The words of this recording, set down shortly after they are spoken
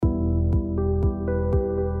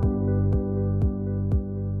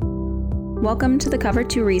Welcome to the Cover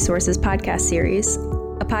 2 Resources podcast series,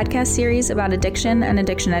 a podcast series about addiction and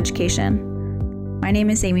addiction education. My name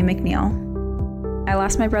is Amy McNeil. I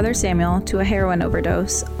lost my brother Samuel to a heroin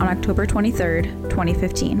overdose on October 23rd,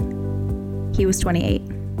 2015. He was 28.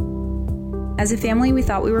 As a family, we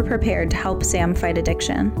thought we were prepared to help Sam fight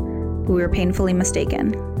addiction, but we were painfully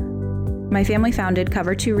mistaken. My family founded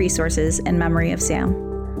Cover 2 Resources in memory of Sam.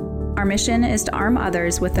 Our mission is to arm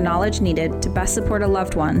others with the knowledge needed to best support a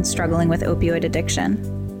loved one struggling with opioid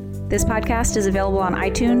addiction. This podcast is available on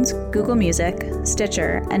iTunes, Google Music,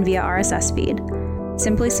 Stitcher, and via RSS feed.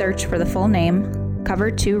 Simply search for the full name, Cover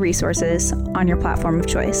 2 Resources, on your platform of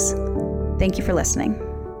choice. Thank you for listening.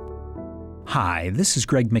 Hi, this is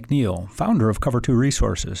Greg McNeil, founder of Cover 2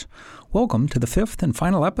 Resources. Welcome to the fifth and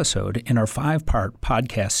final episode in our 5-part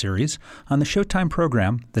podcast series on the Showtime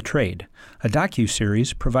program, The Trade, a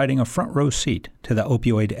docu-series providing a front-row seat to the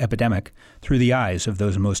opioid epidemic through the eyes of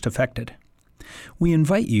those most affected. We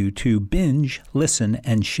invite you to binge, listen,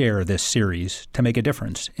 and share this series to make a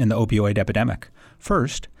difference in the opioid epidemic.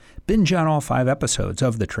 First, binge on all 5 episodes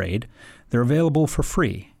of The Trade. They're available for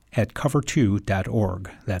free at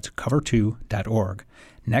cover2.org. That's cover2.org.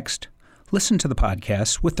 Next, listen to the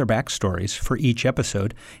podcasts with their backstories for each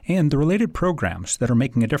episode and the related programs that are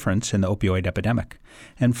making a difference in the opioid epidemic.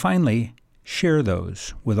 And finally, share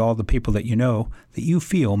those with all the people that you know that you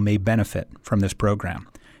feel may benefit from this program.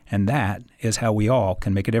 And that is how we all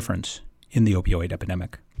can make a difference in the opioid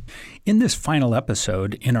epidemic. In this final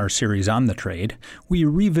episode in our series on the trade, we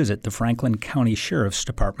revisit the Franklin County Sheriff's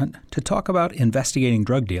Department to talk about investigating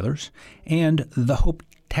drug dealers and the HOPE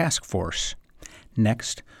Task Force.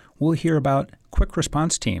 Next, we'll hear about quick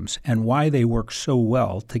response teams and why they work so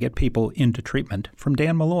well to get people into treatment from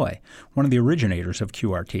Dan Malloy, one of the originators of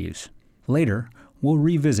QRTs. Later, we'll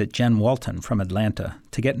revisit Jen Walton from Atlanta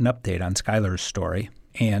to get an update on Skylar's story.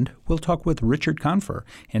 And we'll talk with Richard Confer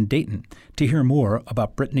in Dayton to hear more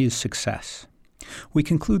about Brittany's success. We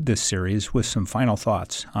conclude this series with some final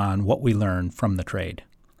thoughts on what we learned from the trade.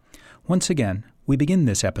 Once again, we begin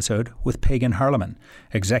this episode with Pagan Harleman,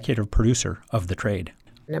 executive producer of the trade.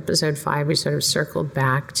 In episode 5, we sort of circled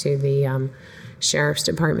back to the Sheriff's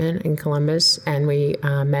Department in Columbus, and we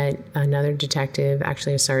met another detective,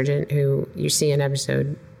 actually a sergeant, who you see in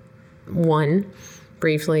episode 1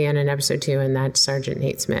 briefly, and in episode 2, and that's Sergeant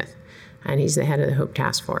Nate Smith, and he's the head of the HOPE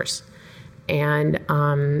Task Force. And,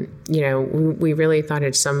 we really thought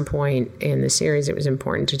at some point in the series it was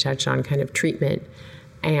important to touch on kind of treatment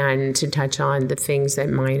and to touch on the things that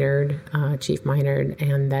Chief Minard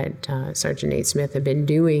and that Sergeant Nate Smith have been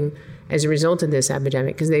doing as a result of this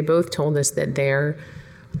epidemic, because they both told us that their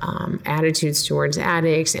attitudes towards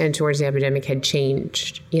addicts and towards the epidemic had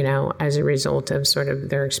changed, as a result of sort of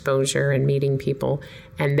their exposure and meeting people.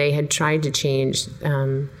 And they had tried to change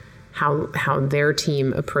how their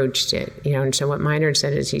team approached it, And so what Minard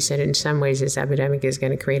said is, he said, in some ways, this epidemic is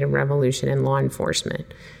going to create a revolution in law enforcement,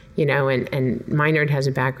 and Minard has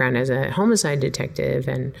a background as a homicide detective,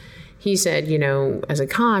 and he said, as a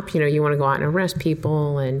cop, you want to go out and arrest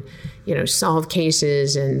people and, solve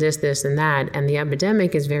cases and this, and that. And the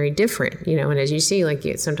epidemic is very different, and as you see,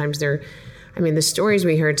 sometimes the stories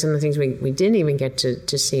we heard, some of the things we didn't even get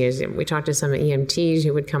to see is we talked to some EMTs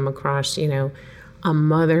who would come across, a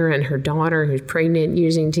mother and her daughter who's pregnant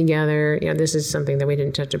using together. This is something that we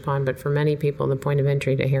didn't touch upon, but for many people, the point of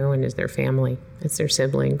entry to heroin is their family. It's their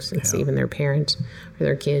siblings. It's even their parents or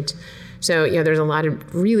their kids. So, there's a lot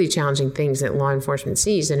of really challenging things that law enforcement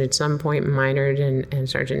sees. And at some point, Minard and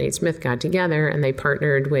Sergeant Nate Smith got together and they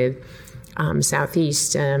partnered with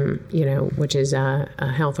Southeast, which is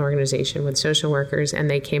a health organization with social workers.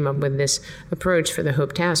 And they came up with this approach for the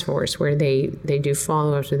HOPE Task Force, where they do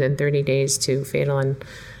follow-ups within 30 days to fatal and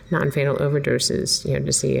non-fatal overdoses,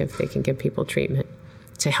 to see if they can give people treatment,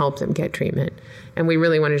 to help them get treatment. And we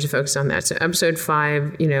really wanted to focus on that. So episode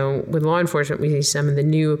 5, with law enforcement, we see some of the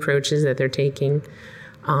new approaches that they're taking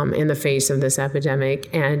in the face of this epidemic.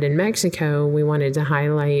 And in Mexico, we wanted to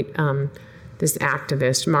highlight this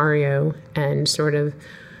activist, Mario, and sort of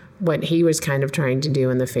what he was kind of trying to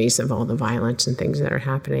do in the face of all the violence and things that are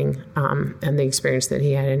happening, and the experience that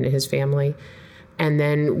he had in his family. And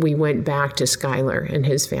then we went back to Skylar and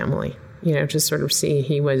his family, to sort of see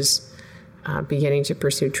he was beginning to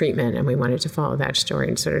pursue treatment, and we wanted to follow that story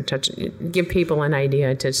and sort of give people an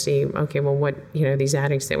idea to see, okay, well, what, these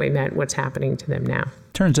addicts that we met, what's happening to them now.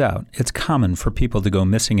 Turns out it's common for people to go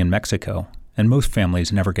missing in Mexico, and most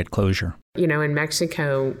families never get closure. In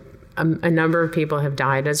Mexico, a number of people have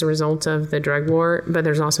died as a result of the drug war, but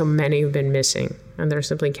there's also many who've been missing, and they're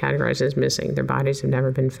simply categorized as missing. Their bodies have never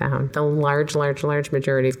been found. The large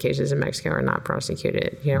majority of cases in Mexico are not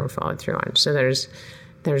prosecuted, or followed through on. So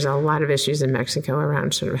there's a lot of issues in Mexico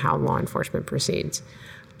around sort of how law enforcement proceeds.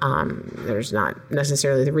 There's not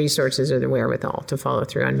necessarily the resources or the wherewithal to follow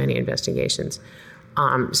through on many investigations.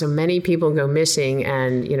 So many people go missing,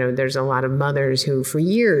 and, there's a lot of mothers who for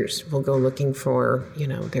years will go looking for,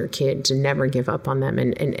 their kids and never give up on them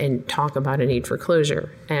and talk about a need for closure.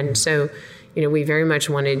 And so, we very much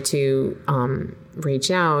wanted to reach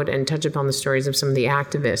out and touch upon the stories of some of the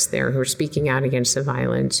activists there who are speaking out against the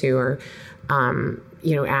violence, who are,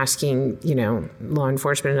 asking, law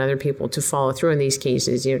enforcement and other people to follow through in these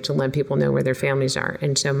cases, to let people know where their families are.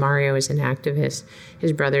 And so Mario is an activist.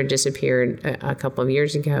 His brother disappeared a couple of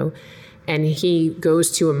years ago, and he goes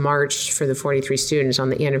to a march for the 43 students on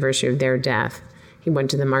the anniversary of their death. He went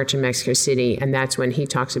to the march in Mexico City, and that's when he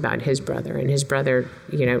talks about his brother. And his brother,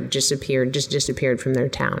 disappeared from their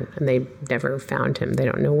town, and they never found him. They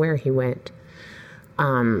don't know where he went.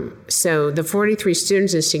 So the 43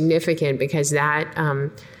 students is significant because that,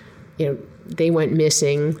 they went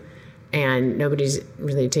missing and nobody's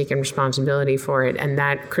really taken responsibility for it. And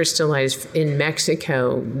that crystallized in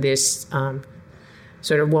Mexico this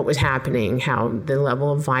sort of what was happening, how the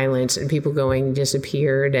level of violence and people going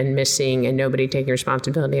disappeared and missing and nobody taking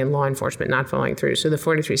responsibility and law enforcement not following through. So the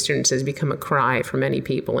 43 students has become a cry for many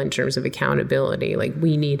people in terms of accountability. Like,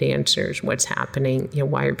 we need answers. What's happening?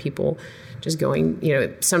 Why are people just going,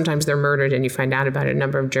 sometimes they're murdered and you find out about it. A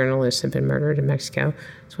number of journalists have been murdered in Mexico.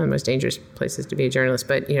 It's one of the most dangerous places to be a journalist.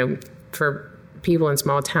 But, for people in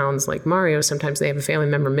small towns like Mario, sometimes they have a family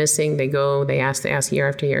member missing. They ask year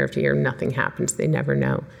after year after year, nothing happens. They never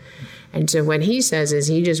know. And so what he says is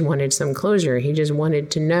he just wanted some closure. He just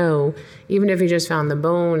wanted to know, even if he just found the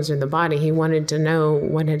bones or the body, he wanted to know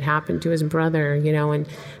what had happened to his brother,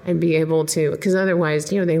 and be able to, because otherwise,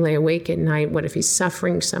 they lay awake at night. What if he's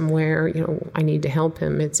suffering somewhere? I need to help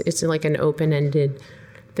him. It's like an open-ended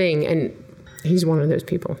thing. And he's one of those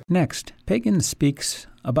people. Next, Pagan speaks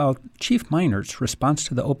about Chief Meinert's response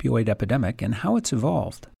to the opioid epidemic and how it's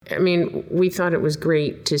evolved. I mean, we thought it was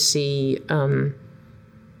great to see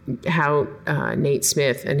how Nate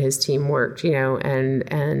Smith and his team worked,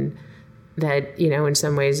 and that, in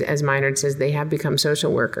some ways, as Meinert says, they have become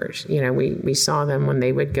social workers. We saw them when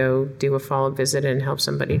they would go do a follow-up visit and help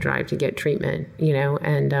somebody drive to get treatment,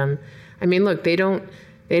 and I mean, look, they don't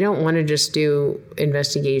want to just do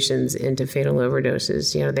investigations into fatal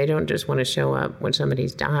overdoses. They don't just want to show up when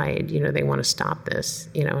somebody's died. They want to stop this,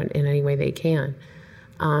 in any way they can.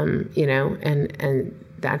 And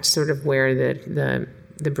that's sort of where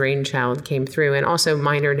the brainchild came through. And also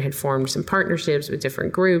Meinert had formed some partnerships with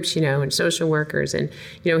different groups, and social workers. And,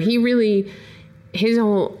 he really,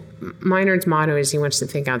 Meinert's motto is he wants to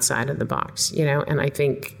think outside of the box, and I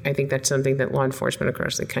think that's something that law enforcement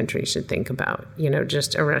across the country should think about.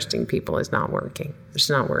 Just arresting people is not working. It's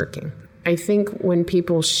not working. I think when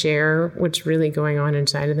people share what's really going on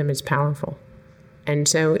inside of them, it's powerful. And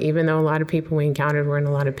so even though a lot of people we encountered were in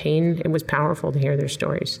a lot of pain, it was powerful to hear their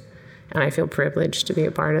stories. And I feel privileged to be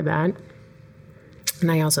a part of that.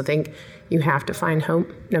 And I also think you have to find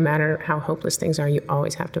hope. No matter how hopeless things are, you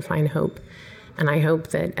always have to find hope. And I hope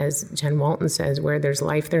that, as Jen Walton says, where there's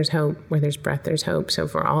life, there's hope. Where there's breath, there's hope. So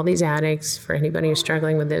for all these addicts, for anybody who's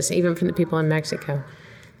struggling with this, even for the people in Mexico,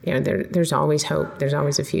 there's always hope. There's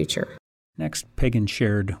always a future. Next, Pagan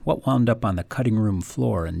shared what wound up on the cutting room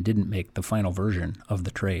floor and didn't make the final version of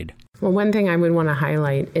the trade. Well, one thing I would want to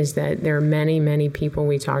highlight is that there are many, many people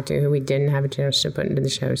we talked to who we didn't have a chance to put into the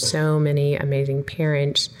show. So many amazing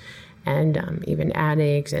parents and even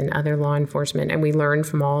addicts and other law enforcement. And we learned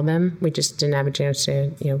from all of them. We just didn't have a chance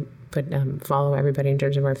to, follow everybody in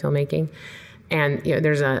terms of our filmmaking. And,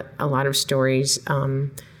 there's a lot of stories,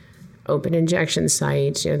 open injection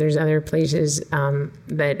sites. There's other places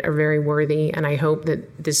that are very worthy. And I hope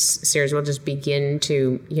that this series will just begin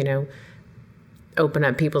to, open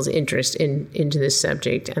up people's interest into this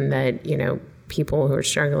subject, and that, people who are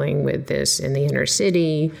struggling with this in the inner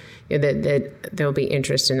city, that there'll be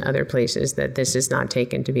interest in other places, that this is not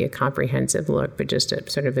taken to be a comprehensive look, but just a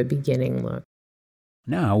sort of a beginning look.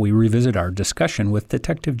 Now we revisit our discussion with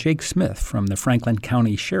Detective Jake Smith from the Franklin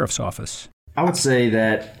County Sheriff's Office. I would say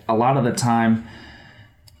that a lot of the time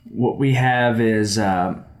what we have is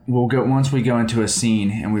once we go into a scene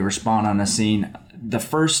and we respond on a scene, the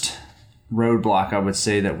first roadblock I would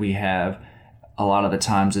say that we have a lot of the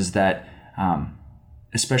times is that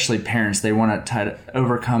especially parents, they want to try to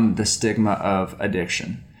overcome the stigma of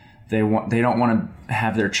addiction. They don't want to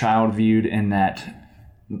have their child viewed in that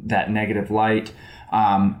that negative light.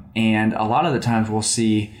 And a lot of the times we'll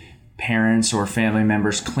see parents or family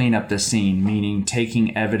members clean up the scene, meaning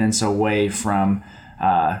taking evidence away from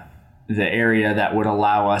the area that would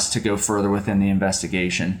allow us to go further within the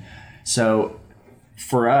investigation. So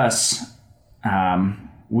for us,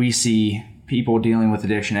 we see people dealing with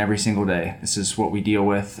addiction every single day. This is what we deal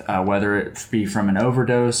with, whether it be from an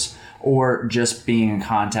overdose or just being in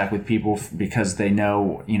contact with people because they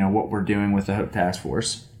know, what we're doing with the Hope Task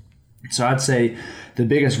Force. So I'd say the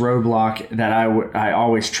biggest roadblock that I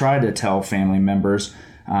always try to tell family members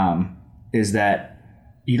is that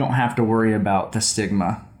you don't have to worry about the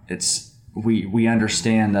stigma. We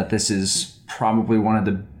understand that this is probably one of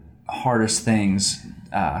the hardest things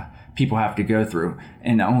people have to go through,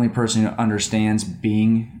 and the only person who understands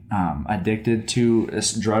being addicted to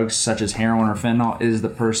drugs such as heroin or fentanyl is the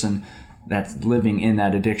person that's living in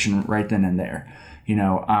that addiction right then and there.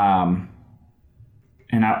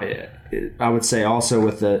 And I would say also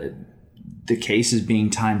with the cases being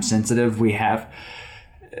time sensitive,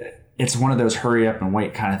 it's one of those hurry up and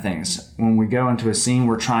wait kind of things. When we go into a scene,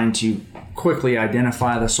 we're trying to quickly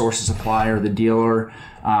identify the source of supply or the dealer,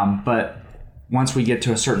 but once we get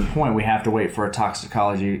to a certain point, we have to wait for a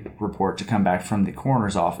toxicology report to come back from the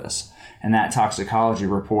coroner's office. And that toxicology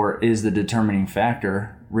report is the determining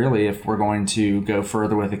factor, really, if we're going to go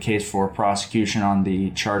further with a case for prosecution on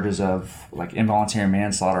the charges of like involuntary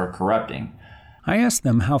manslaughter or corrupting. I asked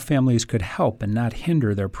them how families could help and not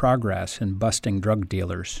hinder their progress in busting drug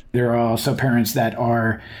dealers. There are also parents that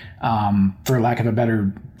are, for lack of a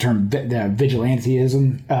better term,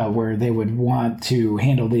 vigilantism, where they would want to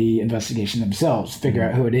handle the investigation themselves, figure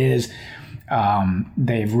out who it is.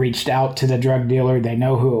 They've reached out to the drug dealer. They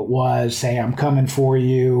know who it was. Say, I'm coming for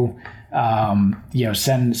you.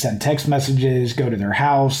 Send text messages, go to their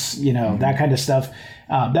house, that kind of stuff.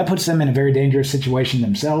 That puts them in a very dangerous situation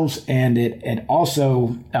themselves. And it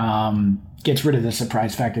also gets rid of the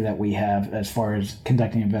surprise factor that we have as far as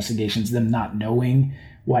conducting investigations. Them not knowing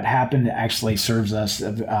what happened actually serves us.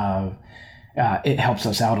 It helps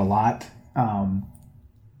us out a lot.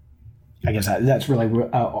 I guess that's really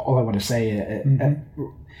all I want to say.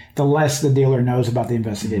 The less the dealer knows about the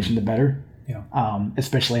investigation, the better. Yeah.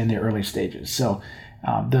 Especially in the early stages. So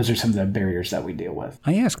those are some of the barriers that we deal with.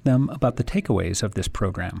 I asked them about the takeaways of this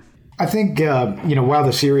program. I think, while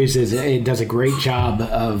the series it does a great job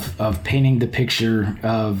of painting the picture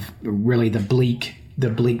of really the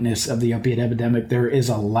bleakness of the opiate epidemic, there is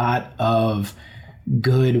a lot of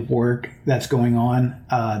good work that's going on.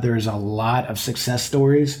 There's a lot of success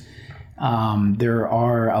stories. There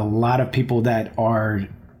are a lot of people that are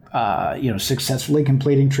successfully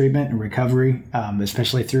completing treatment and recovery,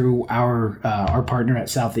 especially through our partner at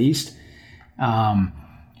Southeast.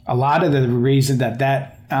 A lot of the reason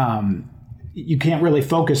that you can't really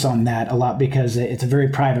focus on that a lot because it's a very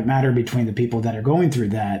private matter between the people that are going through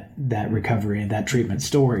that recovery and that treatment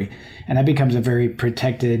story, and that becomes a very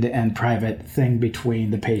protected and private thing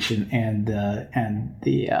between the patient and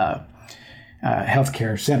the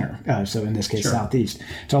healthcare center. So in this case, sure. Southeast.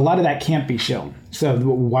 So a lot of that can't be shown. So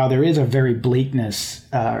while there is a very bleakness,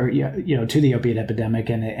 to the opiate epidemic,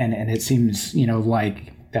 and it seems,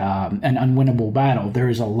 like an unwinnable battle, there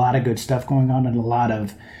is a lot of good stuff going on and a lot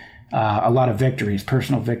of victories,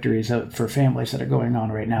 personal victories for families that are going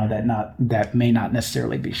on right now that may not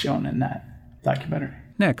necessarily be shown in that documentary.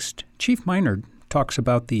 Next, Chief Minard talks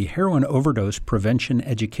about the Heroin Overdose Prevention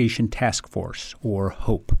Education Task Force, or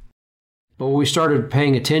HOPE. But what we started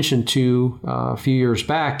paying attention to a few years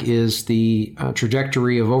back is the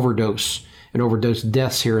trajectory of overdose and overdose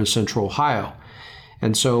deaths here in Central Ohio.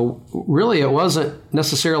 And so really it wasn't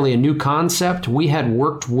necessarily a new concept. We had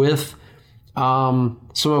worked with some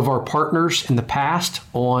of our partners in the past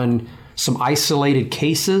on some isolated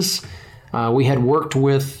cases. We had worked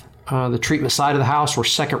with the treatment side of the house, or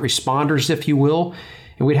second responders, if you will.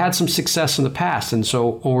 And we'd had some success in the past. And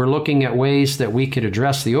so when we're looking at ways that we could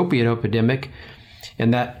address the opiate epidemic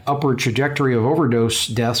and that upward trajectory of overdose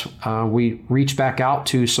deaths, we reached back out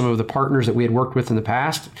to some of the partners that we had worked with in the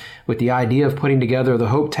past with the idea of putting together the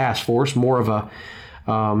HOPE Task Force, more of a,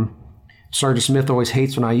 Sergeant Smith always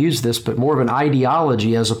hates when I use this, but more of an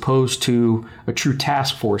ideology as opposed to a true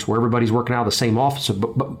task force where everybody's working out of the same office,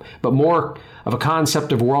 but more of a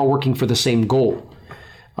concept of we're all working for the same goal.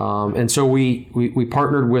 And so we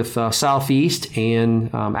partnered with Southeast and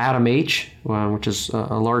Adam H., which is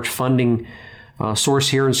a large funding source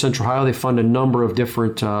here in Central Ohio. They fund a number of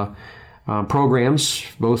different programs,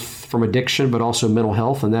 both from addiction but also mental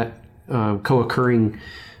health, and that co-occurring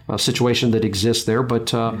situation that exists there.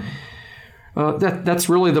 But that's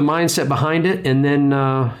really the mindset behind it, and then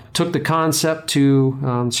took the concept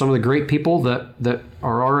to some of the great people that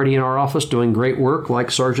are already in our office doing great work, like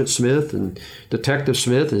Sergeant Smith and Detective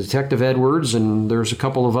Smith and Detective Edwards, and there's a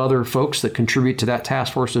couple of other folks that contribute to that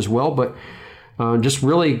task force as well, but just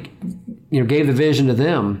really gave the vision to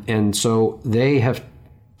them. And so they have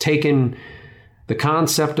taken the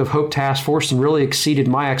concept of Hope Task Force and really exceeded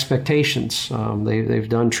my expectations. They've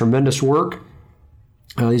done tremendous work.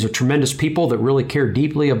 These are tremendous people that really care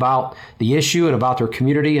deeply about the issue and about their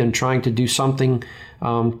community and trying to do something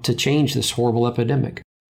to change this horrible epidemic.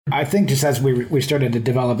 I think just as we started to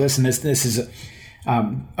develop this, and this is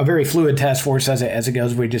a very fluid task force as it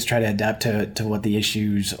goes, we just try to adapt to what the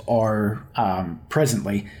issues are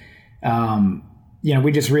presently.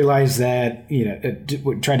 We just realized that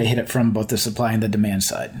we try to hit it from both the supply and the demand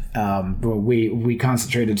side. We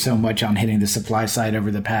concentrated so much on hitting the supply side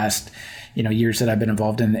over the past years that I've been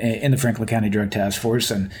involved in the Franklin County Drug Task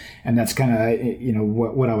Force, and that's kind of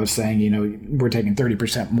what I was saying. We're taking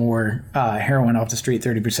 30% more heroin off the street,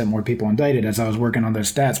 30% more people indicted as I was working on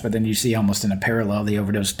those stats. But then you see almost in a parallel the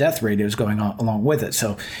overdose death rate is going on along with it.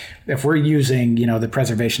 So if we're using the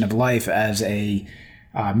preservation of life as a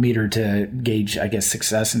meter to gauge, I guess,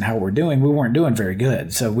 success and how we're doing, we weren't doing very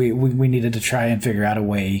good. So we needed to try and figure out a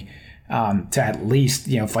way to at least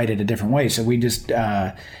fight it a different way. So we just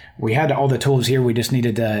we had all the tools here. We just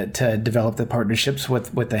needed to develop the partnerships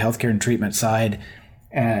with the healthcare and treatment side.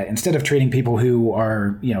 Instead of treating people who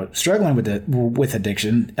are struggling with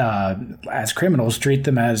addiction as criminals, treat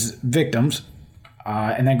them as victims,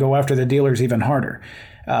 and then go after the dealers even harder.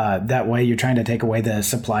 That way, you're trying to take away the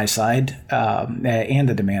supply side and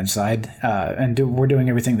the demand side, and we're doing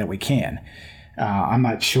everything that we can. I'm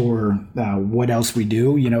not sure what else we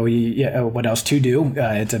do. What else to do?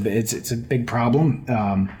 It's a big problem.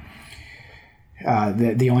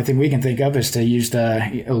 The only thing we can think of is to use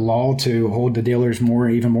the law to hold the dealers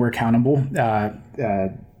even more accountable.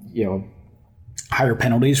 Higher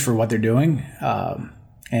penalties for what they're doing.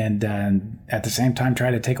 And at the same time, try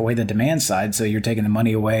to take away the demand side, so you're taking the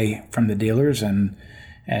money away from the dealers and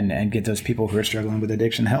get those people who are struggling with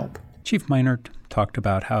addiction help. Chief Meinert talked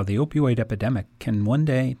about how the opioid epidemic can one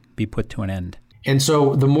day be put to an end. And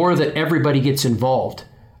so the more that everybody gets involved,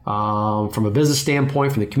 from a business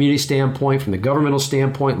standpoint, from the community standpoint, from the governmental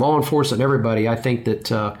standpoint, law enforcement, everybody, I think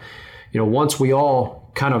that once we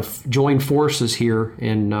all kind of join forces here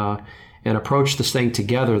and approach this thing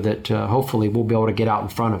together, that hopefully we'll be able to get out in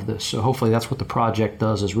front of this. So hopefully that's what the project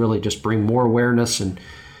does, is really just bring more awareness and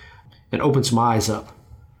open some eyes up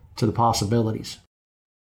to the possibilities.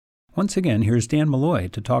 Once again, here's Dan Malloy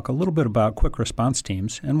to talk a little bit about quick response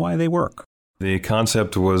teams and why they work. The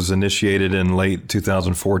concept was initiated in late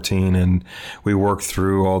 2014, and we worked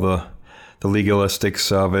through all the legalistics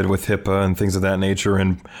of it with HIPAA and things of that nature,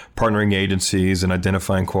 and partnering agencies and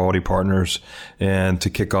identifying quality partners. And to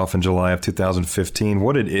kick off in July of 2015,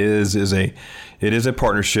 what it is a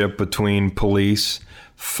partnership between police,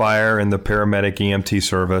 fire, and the paramedic EMT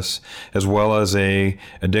service, as well as a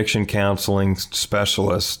addiction counseling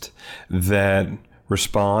specialist that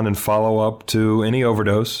respond and follow up to any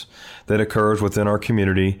overdose that occurs within our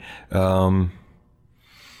community.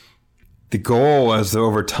 The goal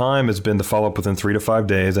over time has been to follow up within 3 to 5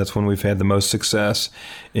 days. That's when we've had the most success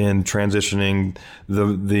in transitioning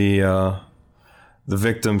the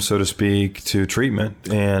victim, so to speak, to treatment.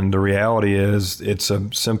 And the reality is it's a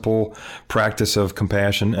simple practice of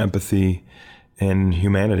compassion, empathy, and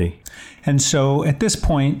humanity. And so at this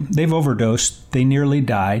point, they've overdosed, they nearly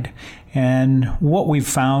died. And what we've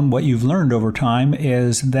found, what you've learned over time,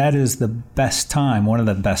 is that is the best time, one of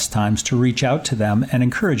the best times to reach out to them and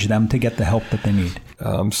encourage them to get the help that they need.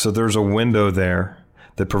 So there's a window there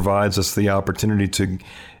that provides us the opportunity to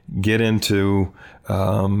get into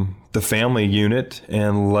the family unit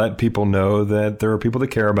and let people know that there are people that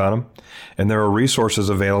care about them, and there are resources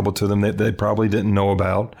available to them that they probably didn't know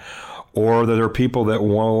about, or that there are people that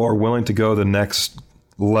are willing to go the next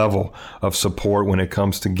level of support when it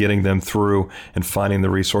comes to getting them through and finding the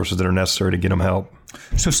resources that are necessary to get them help.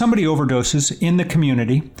 So somebody overdoses in the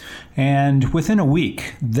community, and within a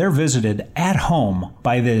week, they're visited at home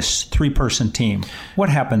by this 3-person team. What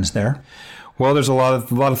happens there? Well, there's a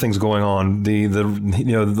lot of things going on.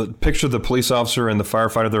 The picture of the police officer and the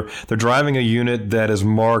firefighter. They're driving a unit that is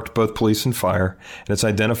marked both police and fire, and it's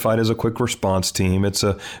identified as a quick response team. It's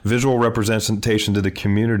a visual representation to the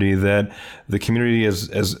community that the community is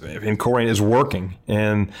in Corrigan is working,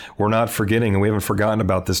 and we're not forgetting, and we haven't forgotten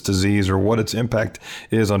about this disease or what its impact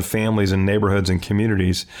is on families and neighborhoods and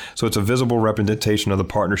communities. So it's a visible representation of the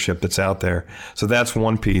partnership that's out there. So that's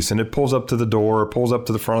one piece, and it pulls up to the door, pulls up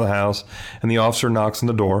to the front of the house, and the officer knocks on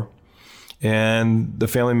the door, and the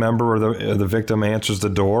family member or the victim answers the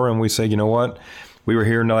door, and we say, you know what? We were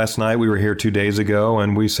here last night. We were here 2 days ago,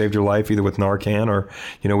 and we saved your life either with Narcan or,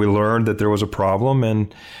 we learned that there was a problem,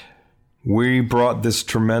 and we brought this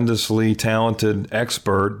tremendously talented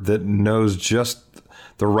expert that knows just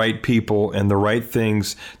the right people and the right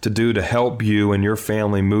things to do to help you and your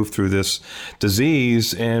family move through this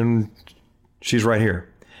disease, and she's right here.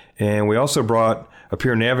 And we also brought a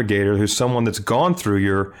peer navigator who's someone that's gone through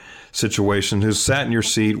your situation, who's sat in your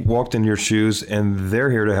seat, walked in your shoes, and they're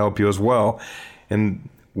here to help you as well. And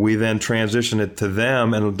we then transition it to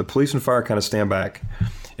them, and the police and fire kind of stand back.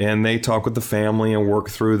 And they talk with the family and work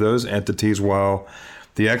through those entities while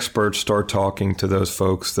the experts start talking to those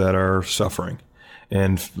folks that are suffering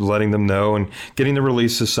and letting them know and getting the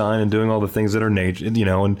releases signed and doing all the things that are and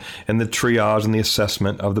the triage and the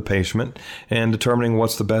assessment of the patient and determining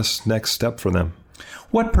what's the best next step for them.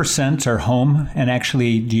 What % are home, and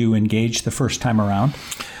actually do you engage the first time around?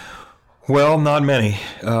 Well, not many,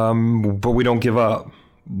 but we don't give up.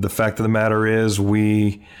 The fact of the matter is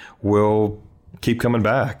we will keep coming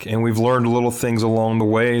back, and we've learned little things along the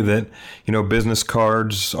way that, business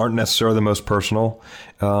cards aren't necessarily the most personal.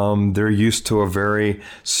 They're used to a very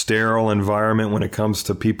sterile environment when it comes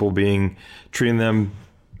to people treating them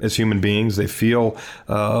as human beings. They feel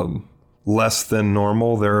less than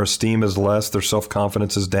normal. Their esteem is less. Their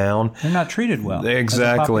self-confidence is down. They're not treated well.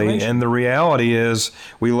 Exactly. And the reality is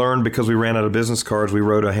we learned because we ran out of business cards, we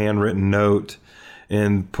wrote a handwritten note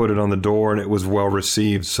and put it on the door, and it was well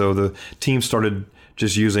received. So the team started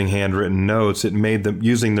just using handwritten notes. It made them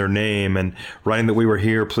using their name and writing that we were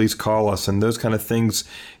here, please call us. And those kind of things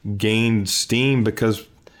gained steam because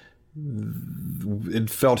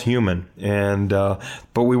it felt human. And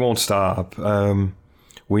but we won't stop.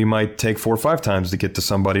 We might take 4 or 5 times to get to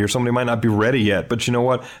somebody, or somebody might not be ready yet. But you know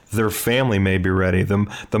what? Their family may be ready.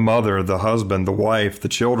 The mother, the husband, the wife, the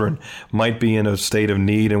children might be in a state of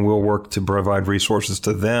need, and we'll work to provide resources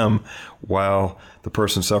to them while the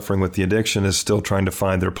person suffering with the addiction is still trying to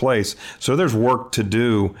find their place. So there's work to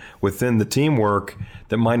do within the teamwork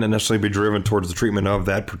that might not necessarily be driven towards the treatment of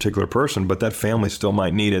that particular person, but that family still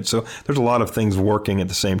might need it. So there's a lot of things working at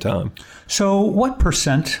the same time. So what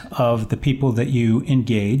 % of the people that you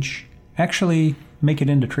engage actually make it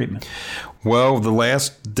into treatment? Well, the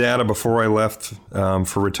last data before I left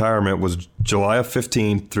for retirement was July of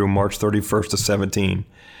 15 through March 31st of 17.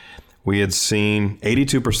 We had seen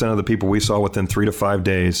 82% of the people we saw within 3 to 5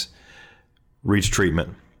 days reach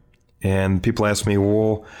treatment. And people ask me,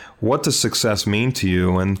 well, what does success mean to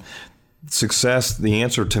you? And success, the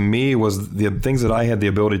answer to me was the things that I had the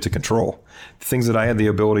ability to control, the things that I had the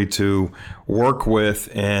ability to work with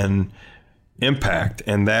and impact.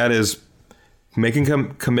 And that is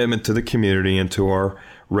making commitment to the community and to our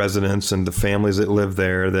residents and the families that live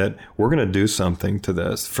there that we're going to do something for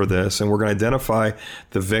this, and we're going to identify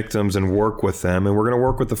the victims and work with them, and we're going to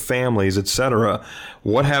work with the families, etc.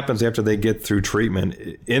 What happens after they get through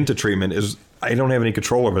into treatment is I don't have any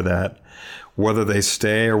control over that. Whether they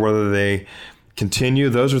stay or whether they continue,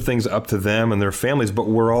 those are things up to them and their families, but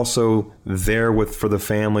we're also there for the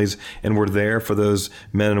families, and we're there for those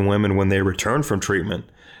men and women when they return from treatment,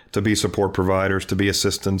 to be support providers, to be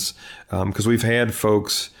assistants, because we've had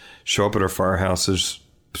folks show up at our firehouses,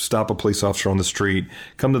 stop a police officer on the street,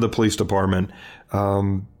 come to the police department,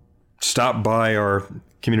 stop by our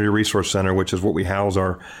community resource center, which is what we house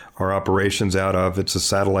our operations out of. It's a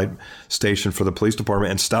satellite station for the police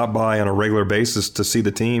department, and stop by on a regular basis to see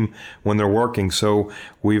the team when they're working. So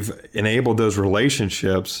we've enabled those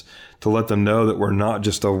relationships to let them know that we're not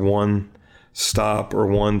just a one-stop or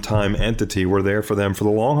one-time entity. We're there for them for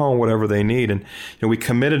the long haul, whatever they need. And we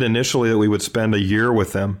committed initially that we would spend a year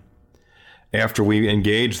with them after we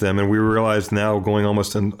engaged them, and we realized now, going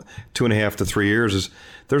almost in 2.5 to 3 years, is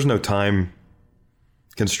there's no time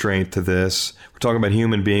constraint to this. We're talking about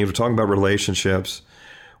human beings. We're talking about relationships.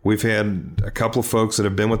 We've had a couple of folks that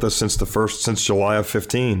have been with us since July of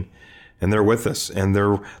 15. And they're with us, and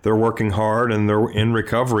they're working hard, and they're in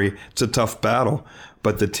recovery. It's a tough battle,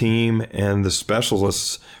 but the team and the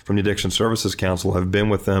specialists from the Addiction Services Council have been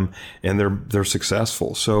with them, and they're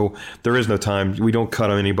successful. So there is no time. We don't cut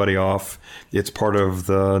anybody off. It's part of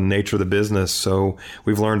the nature of the business. So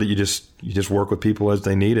we've learned that you just work with people as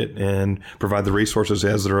they need it and provide the resources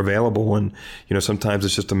as they're available. And sometimes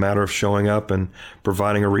it's just a matter of showing up and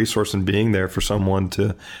providing a resource and being there for someone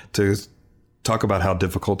to talk about how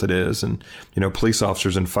difficult it is. And, police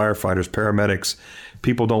officers and firefighters, paramedics,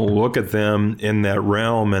 people don't look at them in that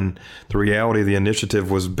realm. And the reality of the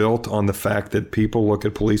initiative was built on the fact that people look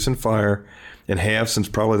at police and fire, and have since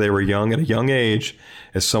probably they were young, at a young age,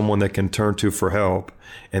 as someone that can turn to for help.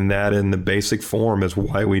 And that in the basic form is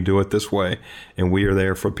why we do it this way. And we are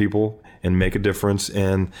there for people and make a difference.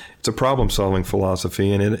 And it's a problem-solving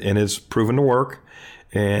philosophy, and it's proven to work.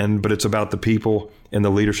 But it's about the people and the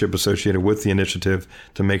leadership associated with the initiative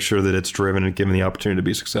to make sure that it's driven and given the opportunity to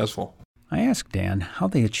be successful. I asked Dan how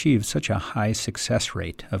they achieved such a high success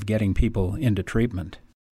rate of getting people into treatment.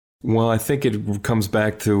 Well, I think it comes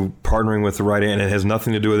back to partnering with the right, and it has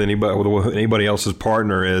nothing to do with anybody else's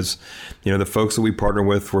partner is. The folks that we partner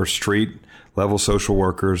with were street level social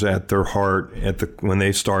workers at their heart when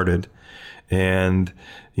they started. And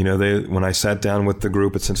when I sat down with the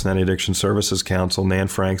group at Cincinnati Addiction Services Council, Nan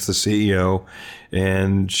Frank's the CEO,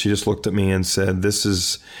 and she just looked at me and said,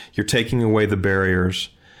 you're taking away the barriers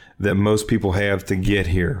that most people have to get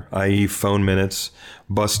here, i.e. phone minutes,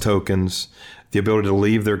 bus tokens, the ability to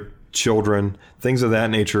leave their children, things of that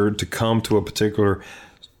nature, to come to a particular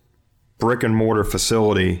brick and mortar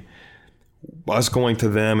facility. Us going to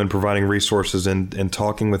them and providing resources and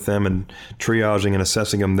talking with them and triaging and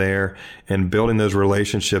assessing them there and building those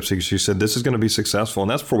relationships. Because you said this is going to be successful, and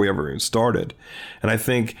that's before we ever even started. And I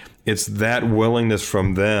think it's that willingness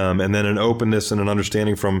from them, and then an openness and an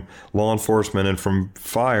understanding from law enforcement and from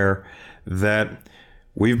fire, that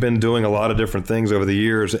we've been doing a lot of different things over the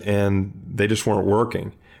years, and they just weren't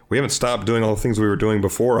working. We haven't stopped doing all the things we were doing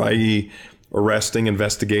before, i.e. arresting,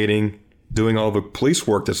 investigating, doing all the police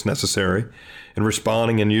work that's necessary, and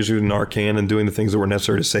responding and using Narcan and doing the things that were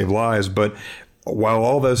necessary to save lives. But while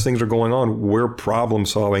all those things are going on, we're problem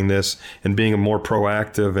solving this and being more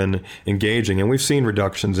proactive and engaging. And we've seen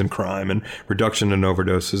reductions in crime and reduction in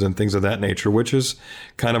overdoses and things of that nature, which is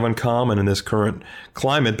kind of uncommon in this current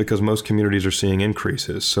climate because most communities are seeing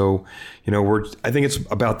increases. So, I think it's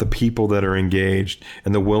about the people that are engaged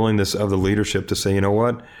and the willingness of the leadership to say,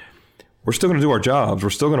 what? We're still going to do our jobs.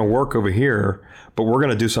 We're still going to work over here, but we're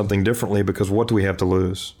going to do something differently because what do we have to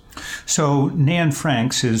lose? So Nan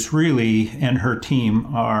Franks is really, and her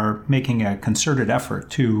team are making a concerted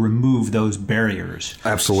effort to remove those barriers.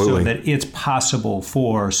 Absolutely. So that it's possible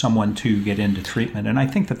for someone to get into treatment. And I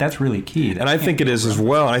think that that's really key. And I think it is as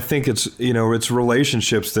well. I think it's, it's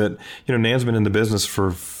relationships that, Nan's been in the business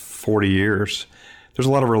for 40 years. There's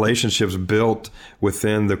a lot of relationships built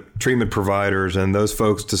within the treatment providers and those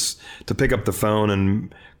folks to pick up the phone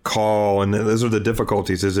and call. And those are the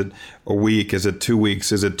difficulties. Is it a week? Is it 2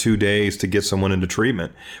 weeks? Is it 2 days to get someone into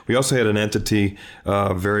treatment? We also had an entity,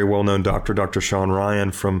 very well-known doctor, Dr. Sean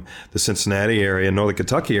Ryan from the Cincinnati area, Northern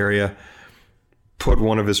Kentucky area, put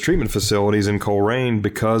one of his treatment facilities in Coleraine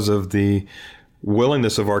because of the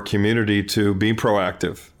willingness of our community to be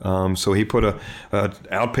proactive. So he put a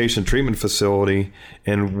outpatient treatment facility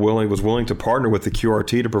and was willing to partner with the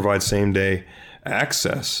QRT to provide same day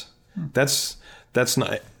access. That's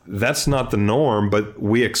not the norm, but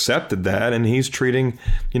we accepted that, and he's treating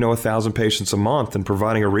 1,000 patients a month and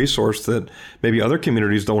providing a resource that maybe other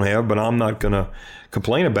communities don't have. But I'm not going to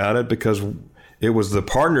complain about it because it was the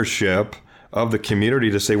partnership of the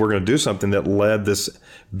community to say we're going to do something that led this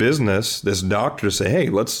business, this doctor, to say, hey,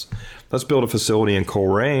 let's build a facility in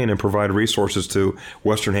Coleraine and provide resources to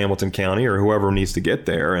Western Hamilton County or whoever needs to get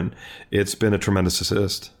there. And it's been a tremendous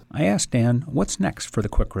assist. I asked Dan, what's next for the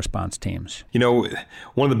quick response teams? One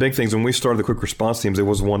of the big things when we started the quick response teams, it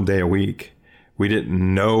was 1 day a week. We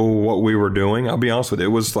didn't know what we were doing. I'll be honest with you. It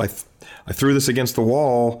was like I threw this against the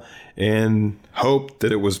wall and hoped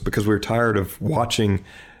that it was because we were tired of watching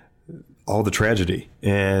all the tragedy,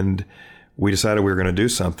 and we decided we were going to do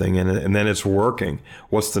something, and then it's working.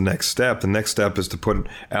 What's the next step? The next step is to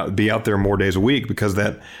be out there more days a week, because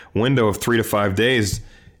that window of 3 to 5 days,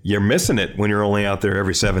 you're missing it when you're only out there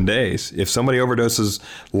every 7 days. If somebody overdoses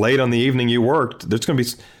late on the evening you worked, there's going to be,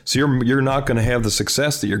 so you're not going to have the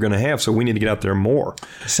success that you're going to have. So we need to get out there more.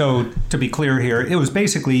 So to be clear here, it was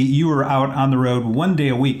basically you were out on the road 1 day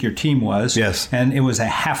a week, your team was. Yes. And it was a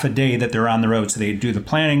half a day that they're on the road. So they do the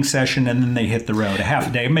planning session and then they hit the road. A half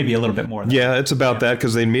a day, maybe a little bit more than that. Yeah, it's about that,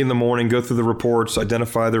 because they meet in the morning, go through the reports,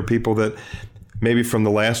 identify their people that maybe from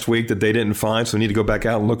the last week that they didn't find, so we need to go back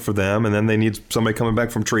out and look for them. And then they need somebody coming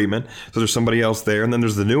back from treatment, so there's somebody else there. And then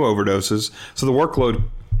there's the new overdoses. So the workload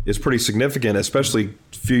is pretty significant, especially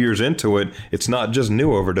a few years into it. It's not just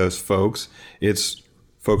new overdose folks. It's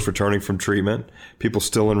folks returning from treatment, people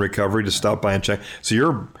still in recovery to stop by and check. So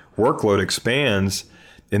your workload expands,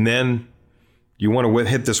 and then you want to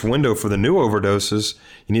hit this window for the new overdoses,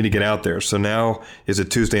 you need to get out there. So now, is it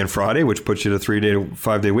Tuesday and Friday, which puts you to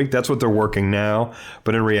 5-day week? That's what they're working now.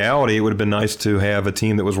 But in reality, it would have been nice to have a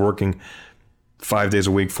team that was working 5 days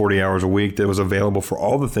a week, 40 hours a week, that was available for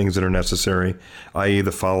all the things that are necessary, i.e.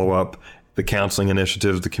 the follow-up, the counseling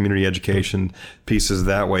initiatives, the community education pieces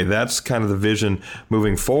that way. That's kind of the vision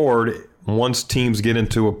moving forward. Once teams get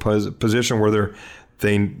into a position where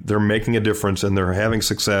they're making a difference and they're having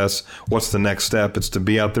success, what's the next step? It's to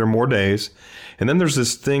be out there more days. And then there's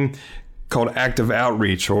this thing called active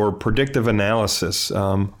outreach or predictive analysis.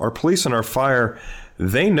 Our police and our fire,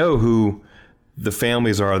 they know who the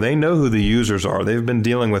families are. They know who the users are. They've been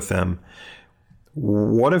dealing with them.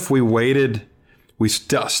 What if we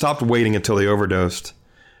stopped waiting until they overdosed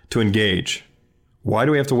to engage? Why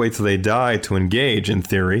do we have to wait till they die to engage, in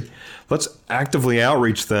theory? Let's actively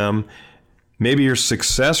outreach them. Maybe your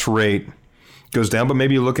success rate goes down, but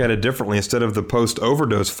maybe you look at it differently. Instead of the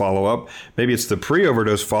post-overdose follow-up, maybe it's the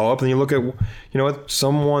pre-overdose follow-up, and you look at,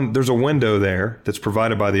 there's a window there that's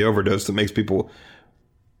provided by the overdose that makes people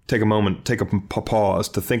take a moment, take a pause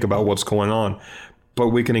to think about what's going on. But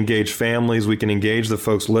we can engage families, we can engage the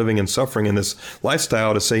folks living and suffering in this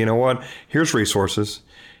lifestyle to say, you know what, here's resources,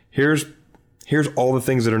 here's all the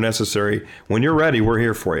things that are necessary. When you're ready, we're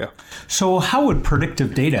here for you. So how would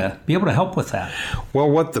predictive data be able to help with that? Well,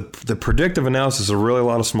 what the predictive analysis are really a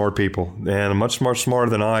lot of smart people, and much more smarter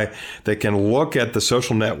than I, that can look at the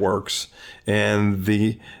social networks and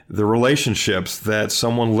the relationships that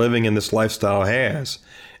someone living in this lifestyle has,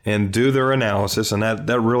 and do their analysis. And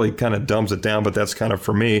that really kind of dumbs it down, but that's kind of,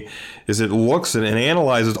 for me, is it looks at and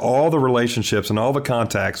analyzes all the relationships and all the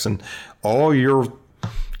contacts and all your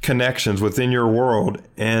connections within your world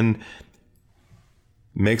and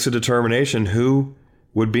makes a determination who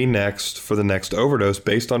would be next for the next overdose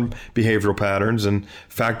based on behavioral patterns and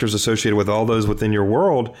factors associated with all those within your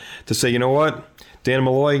world, to say, you know what, Dan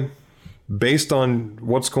Malloy, based on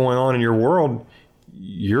what's going on in your world,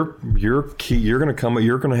 you're going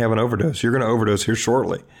to have an overdose. You're going to overdose here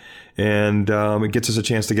shortly. And it gets us a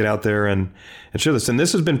chance to get out there and show this. And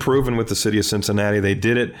this has been proven with the city of Cincinnati. They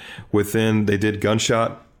did it they did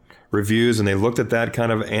gunshot reviews, and they looked at that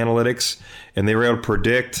kind of analytics, and they were able to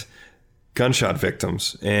predict gunshot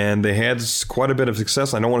victims. And they had quite a bit of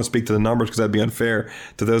success. I don't want to speak to the numbers because that'd be unfair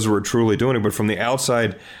to those who are truly doing it. But from the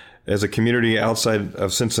outside, as a community outside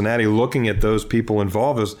of Cincinnati, looking at those people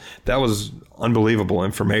involved, that was unbelievable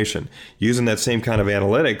information. Using that same kind of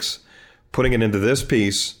analytics, putting it into this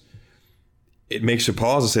piece, it makes you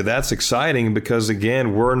pause and say, that's exciting, because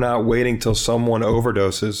again, we're not waiting till someone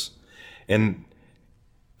overdoses. And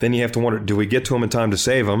then you have to wonder, do we get to them in time to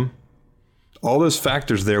save them? All those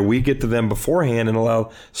factors there, we get to them beforehand and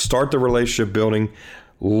start the relationship building,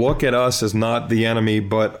 look at us as not the enemy,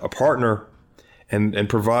 but a partner, and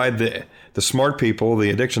provide the smart people, the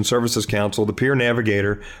Addiction Services Council, the peer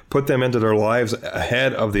navigator, put them into their lives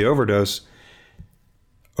ahead of the overdose.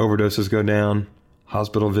 Overdoses go down,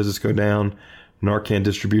 hospital visits go down, Narcan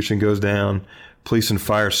distribution goes down, police and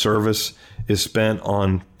fire service is spent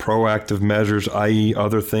on proactive measures, i.e.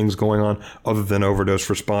 other things going on other than overdose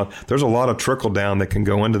response. There's a lot of trickle down that can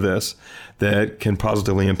go into this that can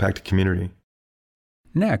positively impact the community.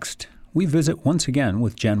 Next, we visit once again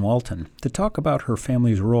with Jen Walton to talk about her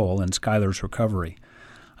family's role in Skylar's recovery.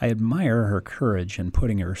 I admire her courage in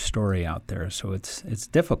putting her story out there, so it's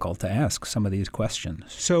difficult to ask some of these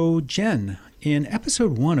questions. So, Jen, in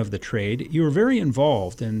episode 1 of The Trade, you were very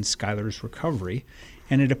involved in Skylar's recovery,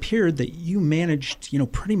 and it appeared that you managed,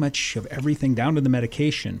 pretty much of everything down to the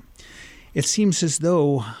medication. It seems as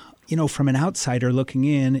though, from an outsider looking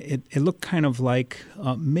in, it looked kind of like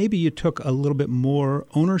maybe you took a little bit more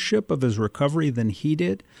ownership of his recovery than he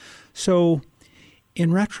did. So,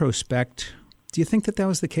 in retrospect, do you think that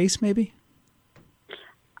was the case, maybe?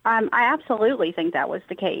 I absolutely think that was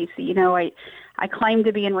the case. I claim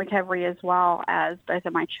to be in recovery as well as both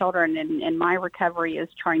of my children, and my recovery is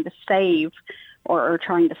trying to save or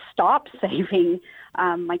trying to stop saving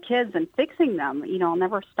my kids and fixing them. I'll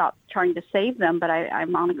never stop trying to save them, but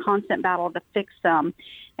I'm on a constant battle to fix them.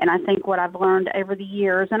 And I think what I've learned over the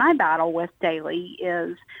years, and I battle with daily,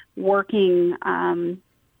 is working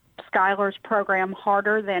Skylar's program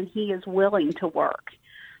harder than he is willing to work.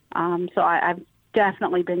 So I've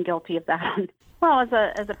definitely been guilty of that. Well, as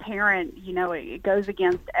a parent, it goes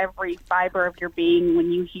against every fiber of your being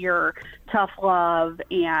when you hear tough love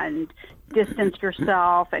and distance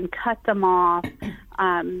yourself and cut them off.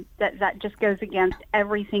 That just goes against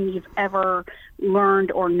everything you've ever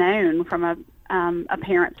learned or known from a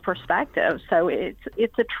parent's perspective. So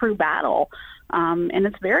it's a true battle, and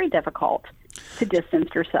it's very difficult to distance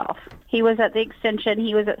yourself. He was at the extension.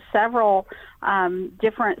 He was at several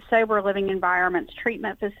different sober living environments,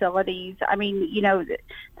 treatment facilities. I mean,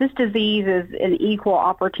 this disease is an equal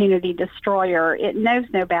opportunity destroyer. It knows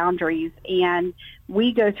no boundaries. And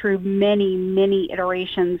we go through many, many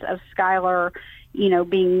iterations of Skylar,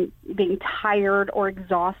 being tired or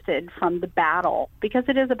exhausted from the battle, because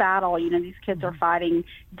it is a battle. These kids are fighting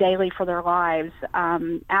daily for their lives,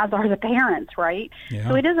 as are the parents, right? Yeah.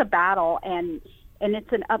 So it is a battle, and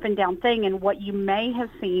it's an up and down thing. And what you may have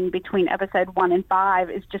seen between episode 1 and 5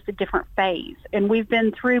 is just a different phase. And we've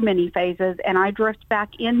been through many phases, and I drift back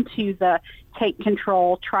into the take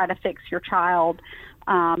control, try to fix your child,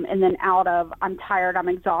 and then out of I'm tired, I'm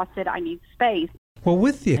exhausted, I need space. Well,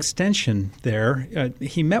 with the extension there,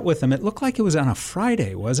 he met with them. It looked like it was on a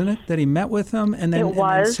Friday, wasn't it, that he met with them? And then, it was.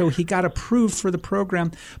 And then, so he got approved for the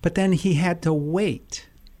program, but then he had to wait.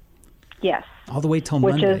 Yes. All the way till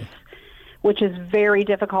Monday. Which is very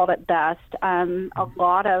difficult at best. A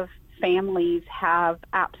lot of families have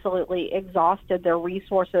absolutely exhausted their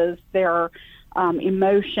resources, their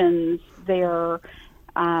emotions, their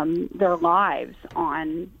lives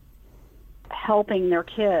on helping their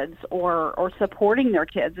kids or supporting their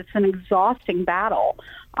kids. It's an exhausting battle.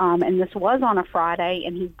 And this was on a Friday,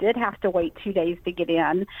 and he did have to wait 2 days to get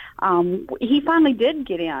in. He finally did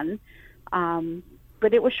get in,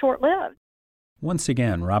 but it was short-lived. Once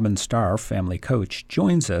again, Robin Starr, family coach,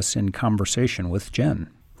 joins us in conversation with Jen.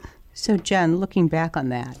 So, Jen, looking back on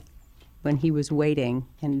that, when he was waiting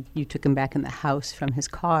and you took him back in the house from his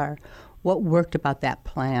car, what worked about that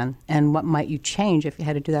plan, and what might you change if you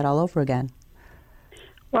had to do that all over again?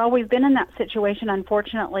 Well, we've been in that situation,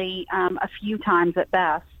 unfortunately, a few times at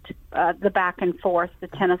best, the back and forth, the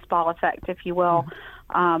tennis ball effect, if you will.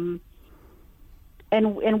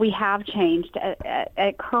 And we have changed.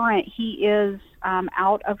 At current, he is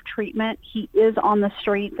out of treatment. He is on the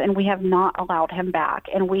streets, and we have not allowed him back.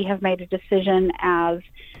 And we have made a decision as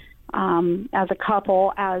a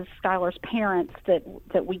couple, as Skylar's parents,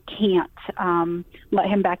 that we can't let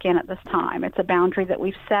him back in at this time. It's a boundary that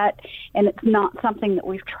we've set, and it's not something that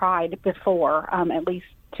we've tried before, at least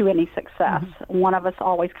to any success. Mm-hmm. One of us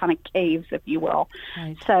always kind of caves, if you will.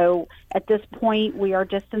 Right. So at this point, we are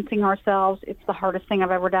distancing ourselves. It's the hardest thing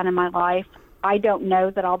I've ever done in my life. I don't know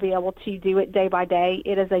that I'll be able to do it day by day.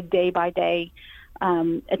 It is a day-by-day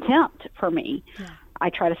attempt for me. Yeah. I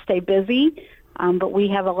try to stay busy, but we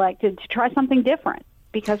have elected to try something different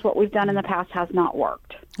because what we've done in the past has not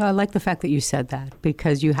worked. Well, I like the fact that you said that,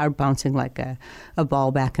 because you are bouncing like a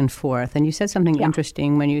ball back and forth. And you said something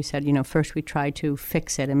interesting when you said, first we try to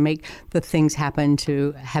fix it and make the things happen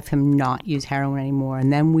to have him not use heroin anymore.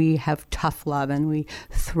 And then we have tough love and we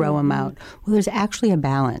throw him out. Well, there's actually a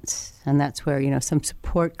balance. And that's where, some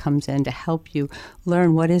support comes in to help you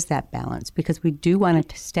learn what is that balance, because we do want it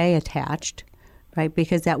to stay attached, right?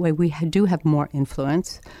 Because that way we do have more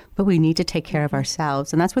influence, but we need to take care of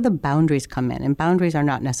ourselves. And that's where the boundaries come in. And boundaries are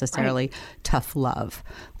not necessarily tough love.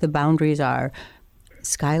 The boundaries are,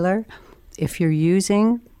 Skylar, if you're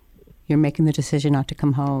using, you're making the decision not to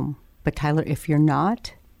come home. But Tyler, if you're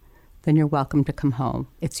not, then you're welcome to come home.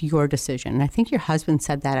 It's your decision. And I think your husband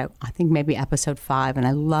said that at, I think maybe episode 5, and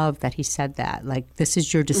I love that he said that. Like, this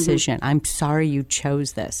is your decision. Mm-hmm. I'm sorry you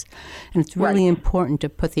chose this. And it's really important to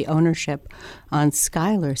put the ownership on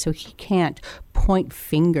Skylar so he can't point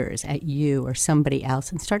fingers at you or somebody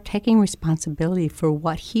else, and start taking responsibility for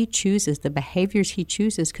what he chooses, the behaviors he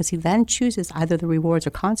chooses, because he then chooses either the rewards or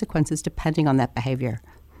consequences depending on that behavior.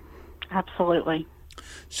 Absolutely.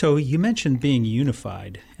 So you mentioned being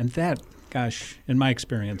unified, and that, gosh, in my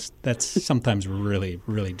experience, that's sometimes really,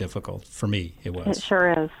 really difficult. For me, it was. It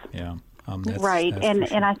sure is. Yeah. Right.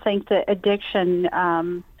 And I think that addiction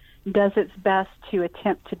does its best to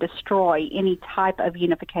attempt to destroy any type of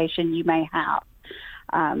unification you may have.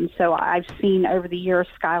 So I've seen over the years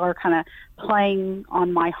Skylar kind of playing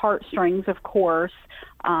on my heartstrings, of course,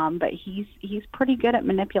 but he's pretty good at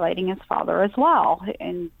manipulating his father as well.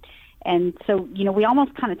 And so, we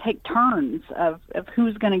almost kind of take turns of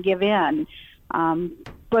who's going to give in.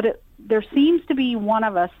 But there seems to be one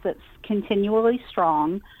of us that's continually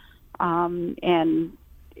strong. And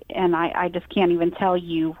I just can't even tell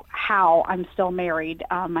you how I'm still married.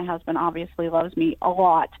 My husband obviously loves me a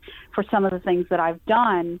lot for some of the things that I've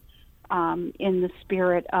done in the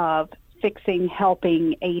spirit of fixing,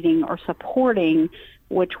 helping, aiding, or supporting,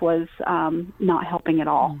 which was not helping at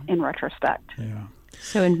all in retrospect. Yeah.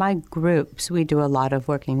 So in my groups, we do a lot of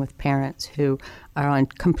working with parents who are on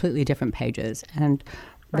completely different pages. And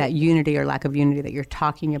that unity or lack of unity that you're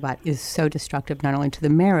talking about is so destructive, not only to the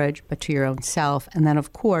marriage, but to your own self. And then,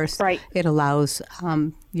 of course, it allows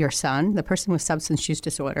your son, the person with substance use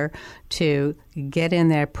disorder, to get in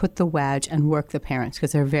there, put the wedge, and work the parents,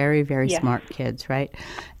 because they're very, very smart kids, right?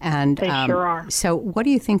 And they sure are. So what do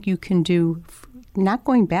you think you can do, not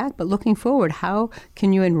going back, but looking forward? How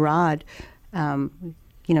can you and Rod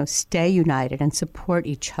stay united and support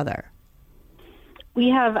each other? We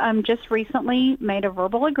have just recently made a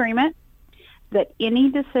verbal agreement that any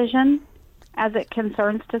decision as it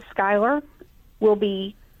concerns to Skylar will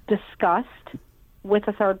be discussed with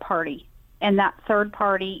a third party. And that third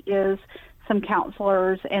party is some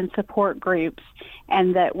counselors and support groups,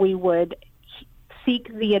 and that we would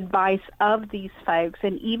seek the advice of these folks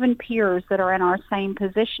and even peers that are in our same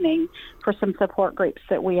positioning for some support groups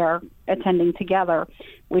that we are attending together.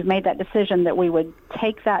 We've made that decision that we would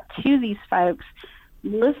take that to these folks,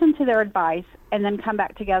 listen to their advice, and then come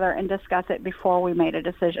back together and discuss it before we made a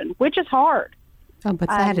decision, which is hard. Oh, but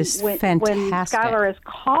that is fantastic. When Skylar is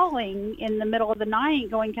calling in the middle of the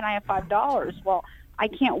night going, can I have $5? Well, I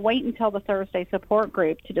can't wait until the Thursday support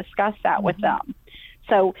group to discuss that with them.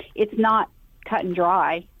 So it's not cut and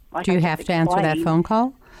dry. Like Do you have to answer that phone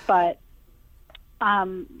call? But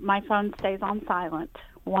my phone stays on silent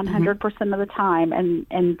 100% of the time,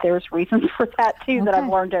 and there's reasons for that too that I've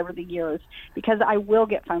learned over the years, because I will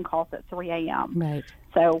get phone calls at 3 a.m. Right.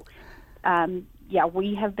 So,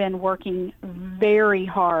 we have been working very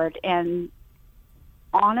hard, and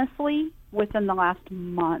honestly, within the last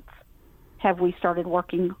month, have we started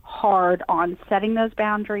working hard on setting those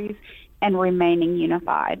boundaries and remaining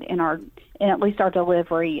unified in at least our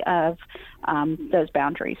delivery of those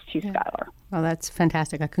boundaries to Skylar. Well, that's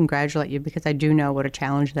fantastic. I congratulate you, because I do know what a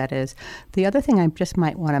challenge that is. The other thing I just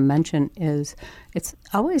might want to mention is it's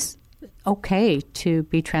always okay to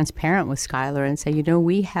be transparent with Skylar and say,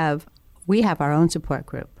 we have our own support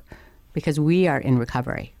group, because we are in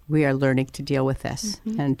recovery. We are learning to deal with this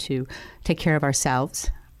and to take care of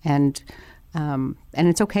ourselves. And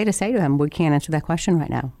it's okay to say to him, we can't answer that question right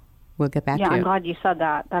now. We'll get back to you. Yeah, I'm glad you said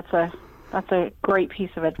that. That's a great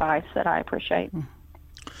piece of advice that I appreciate.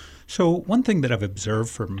 So one thing that I've observed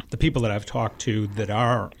from the people that I've talked to that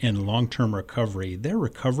are in long-term recovery, their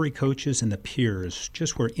recovery coaches and the peers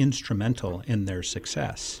just were instrumental in their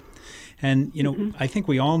success. And, I think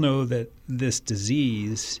we all know that this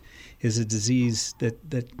disease is a disease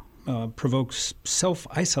that provokes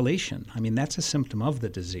self-isolation. I mean, that's a symptom of the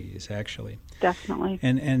disease, actually. Definitely.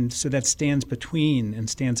 And so that stands between and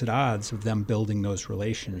stands at odds of them building those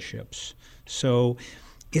relationships. So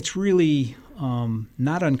it's really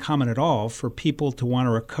not uncommon at all for people to want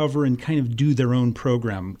to recover and kind of do their own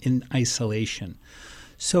program in isolation.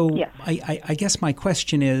 So yes. I guess my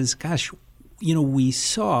question is, gosh, we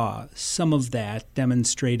saw some of that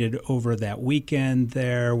demonstrated over that weekend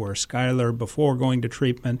there where Skylar, before going to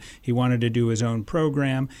treatment, he wanted to do his own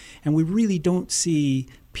program. And we really don't see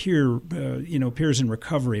peers in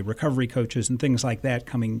recovery coaches and things like that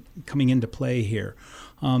coming into play here.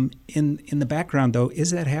 In the background, though,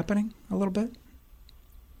 is that happening a little bit?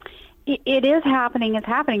 It is happening. It's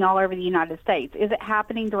happening all over the United States. Is it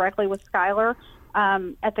happening directly with Skylar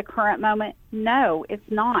at the current moment? No,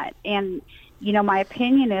 it's not. And my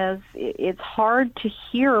opinion is it's hard to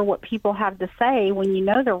hear what people have to say when you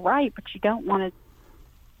know they're right, but you don't want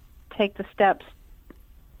to take the steps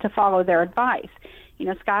to follow their advice.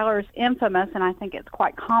 Skylar is infamous, and I think it's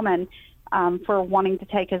quite common for wanting to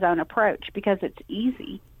take his own approach because it's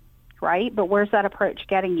easy, right? But where's that approach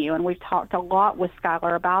getting you? And we've talked a lot with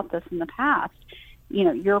Skylar about this in the past.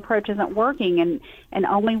 Your approach isn't working, and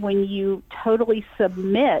only when you totally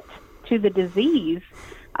submit to the disease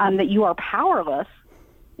that you are powerless,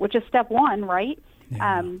 which is step one, right?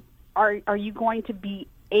 Yeah. Are you going to be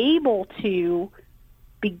able to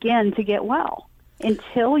begin to get well?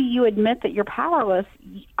 Until you admit that you're powerless,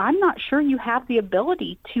 I'm not sure you have the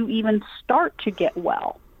ability to even start to get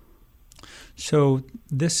well. So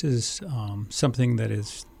this is something that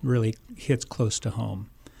is really hits close to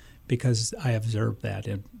home, because I observed that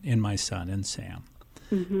in my son and Sam.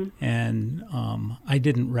 And I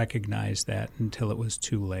didn't recognize that until it was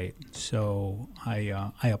too late. So I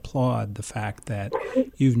applaud the fact that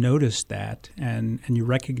you've noticed that and you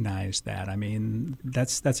recognize that. I mean,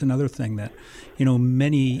 that's another thing that,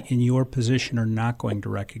 many in your position are not going to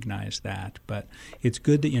recognize that. But it's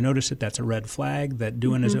good that you notice it. That's a red flag, that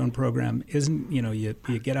doing his own program isn't,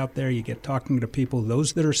 you get out there, you get talking to people.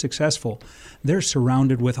 Those that are successful, they're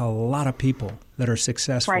surrounded with a lot of people that are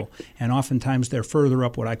successful. Right. And oftentimes they're further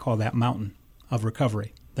up what I call that mountain of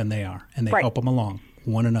recovery than they are. And they help them along,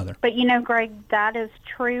 one another. But, Greg, that is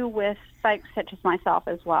true with folks such as myself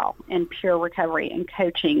as well in pure recovery and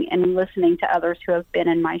coaching and listening to others who have been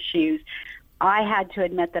in my shoes. I had to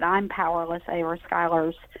admit that I'm powerless over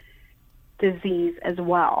Skylar's disease as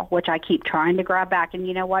well, which I keep trying to grab back. And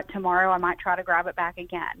you know what? Tomorrow I might try to grab it back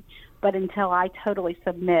again. But until I totally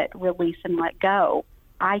submit, release, and let go,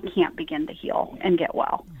 I can't begin to heal and get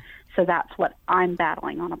well. So that's what I'm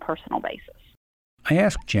battling on a personal basis. I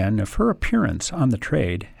asked Jen if her appearance on the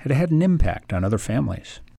trade had had an impact on other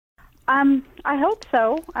families. I hope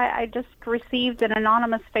so. I just received an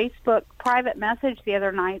anonymous Facebook private message the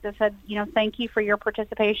other night that said, thank you for your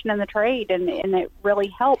participation in the trade, and it really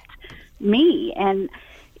helped me. And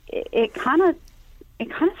it kind of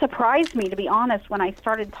surprised me, to be honest, when I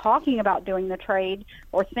started talking about doing the trade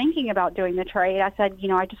or thinking about doing the trade. I said,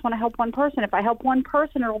 I just want to help one person. If I help one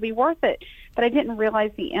person, it'll be worth it. But I didn't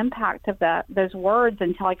realize the impact of those words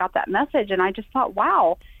until I got that message. And I just thought,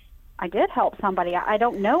 wow, I did help somebody. I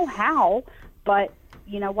don't know how, but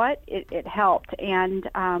you know what? It helped. And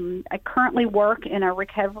I currently work in a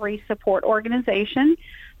recovery support organization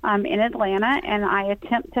in Atlanta, and I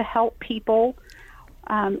attempt to help people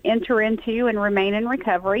enter into and remain in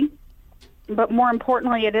recovery. But more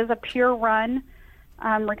importantly, it is a pure-run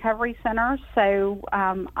recovery center, so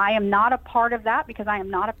I am not a part of that because I am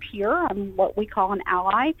not a peer. I'm what we call an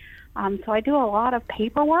ally. So I do a lot of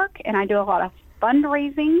paperwork, and I do a lot of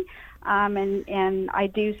fundraising, and I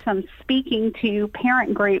do some speaking to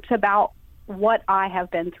parent groups about what I have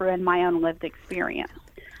been through in my own lived experience.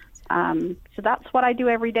 So that's what I do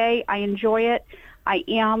every day. I enjoy it. I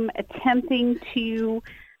am attempting to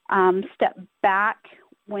step back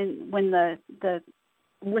when the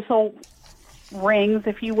whistle rings,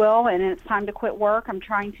 if you will, and it's time to quit work. I'm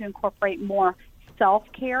trying to incorporate more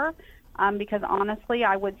self-care because honestly,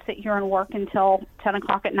 I would sit here and work until 10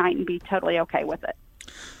 o'clock at night and be totally okay with it.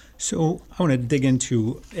 So I want to dig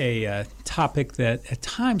into a topic that at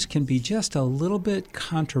times can be just a little bit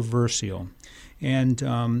controversial. And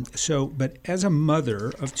but as a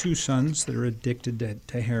mother of two sons that are addicted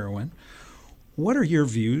to heroin, what are your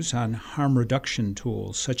views on harm reduction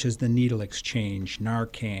tools such as the needle exchange,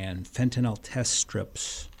 Narcan, fentanyl test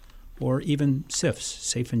strips, or even SIFs,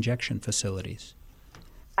 safe injection facilities?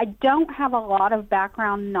 I don't have a lot of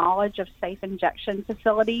background knowledge of safe injection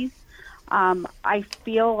facilities. I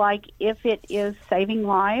feel like if it is saving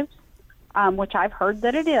lives, which I've heard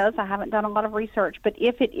that it is, I haven't done a lot of research, but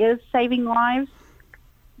if it is saving lives,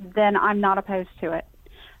 then I'm not opposed to it.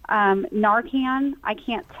 Narcan, I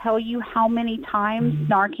can't tell you how many times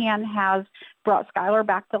Narcan has brought Skylar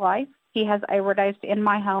back to life. He has overdosed in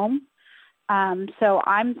my home. So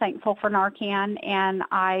I'm thankful for Narcan, and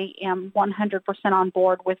I am 100% on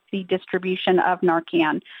board with the distribution of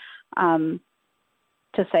Narcan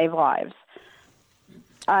to save lives.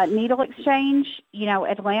 Needle exchange,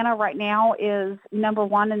 Atlanta right now is number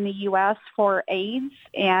one in the U.S. for AIDS,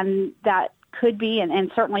 and that could be,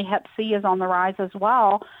 and certainly Hep C is on the rise as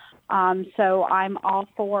well. So I'm all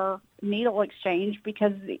for needle exchange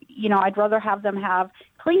because, I'd rather have them have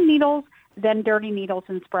clean needles than dirty needles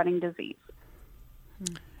and spreading disease.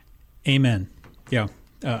 Amen. Yeah.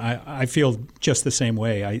 I feel just the same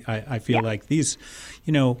way. I feel like these,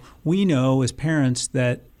 we know as parents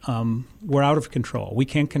that we're out of control. We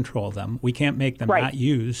can't control them. We can't make them not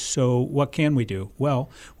use. So what can we do? Well,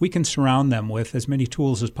 we can surround them with as many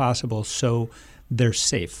tools as possible so they're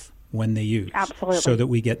safe when they use. Absolutely. So that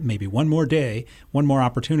we get maybe one more day, one more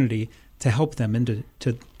opportunity to help them into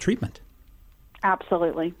treatment.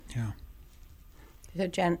 Absolutely. Yeah. So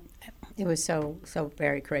Jen, it was so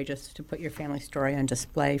very courageous to put your family story on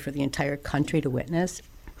display for the entire country to witness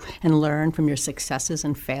and learn from your successes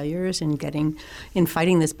and failures in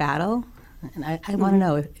fighting this battle. And I want to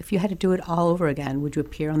know, if you had to do it all over again, would you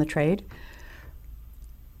appear on the trade?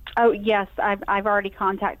 Oh, yes. I've already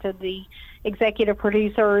contacted the executive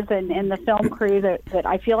producers and the film crew that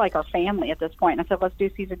I feel like are family at this point. And I said, let's do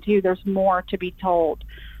season 2. There's more to be told.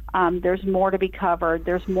 There's more to be covered.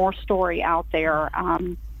 There's more story out there.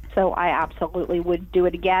 So I absolutely would do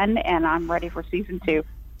it again, and I'm ready for season 2.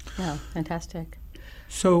 Yeah, fantastic.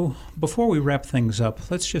 So before we wrap things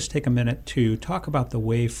up, let's just take a minute to talk about the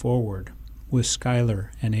way forward with Skylar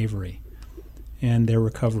and Avery and their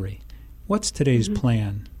recovery. What's today's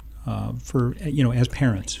plan for, as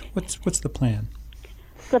parents? What's the plan?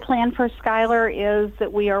 The plan for Skylar is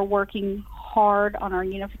that we are working hard on our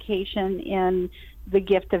unification in the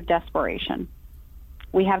gift of desperation.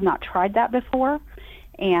 We have not tried that before,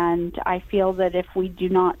 and I feel that if we do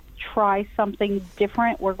not try something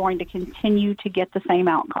different, we're going to continue to get the same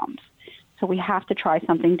outcomes. So we have to try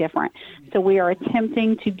something different. So we are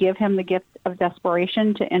attempting to give him the gift of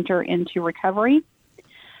desperation to enter into recovery.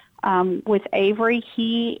 With Avery,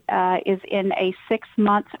 he is in a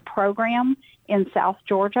 6-month program in South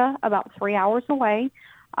Georgia, about 3 hours away,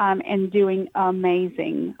 and doing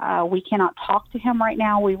amazing. We cannot talk to him right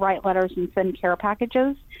now. We write letters and send care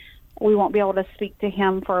packages. We won't be able to speak to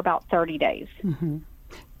him for about 30 days. Mm-hmm.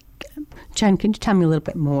 Jen, can you tell me a little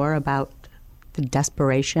bit more about the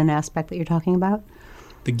desperation aspect that you're talking about?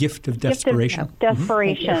 The gift of desperation.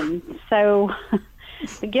 Desperation. Mm-hmm. So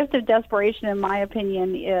the gift of desperation, in my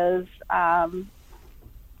opinion, is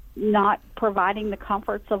not providing the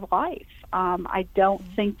comforts of life. I don't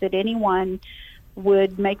think that anyone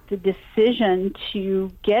would make the decision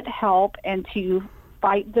to get help and to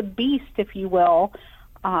fight the beast, if you will,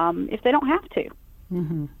 if they don't have to.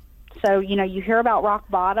 Mm-hmm. So, you hear about rock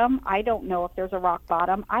bottom. I don't know if there's a rock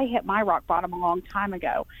bottom. I hit my rock bottom a long time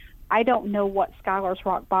ago. I don't know what Skylar's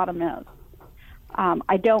rock bottom is.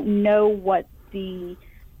 I don't know what the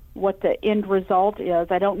end result is.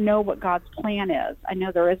 I don't know what God's plan is. I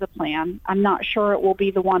know there is a plan. I'm not sure it will be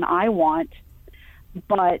the one I want,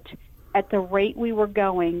 but at the rate we were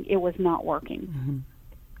going, it was not working.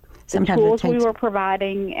 Mm-hmm. The tools we were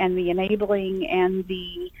providing and the enabling and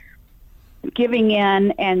the giving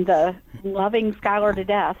in and the loving Skylar to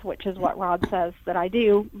death, which is what Rod says that I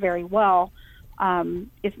do very well,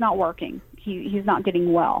 it's not working. He's not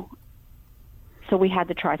getting well. So we had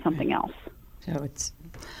to try something else. So it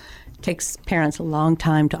takes parents a long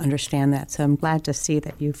time to understand that. So I'm glad to see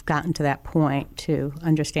that you've gotten to that point to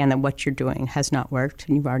understand that what you're doing has not worked,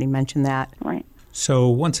 and you've already mentioned that. Right. So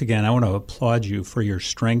once again, I want to applaud you for your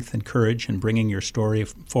strength and courage in bringing your story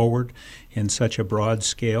forward in such a broad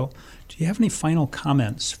scale. Do you have any final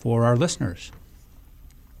comments for our listeners?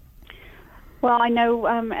 Well, I know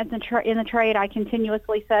in the trade, I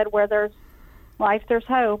continuously said where there's life, there's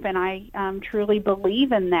hope, and I truly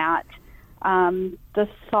believe in that. The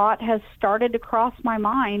thought has started to cross my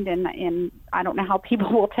mind, and I don't know how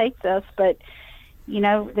people will take this, but,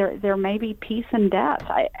 there may be peace and death.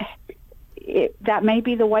 That may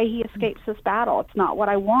be the way he escapes this battle. It's not what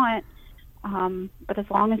I want, but as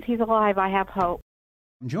long as he's alive, I have hope.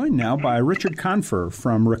 I'm joined now by Richard Confer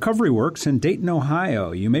from Recovery Works in Dayton,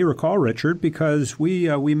 Ohio. You may recall Richard because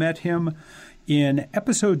we met him in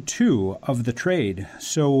episode 2 of The Trade.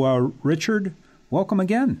 So, Richard, welcome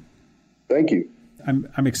again. Thank you.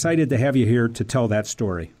 I'm excited to have you here to tell that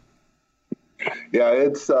story. Yeah,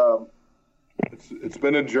 it's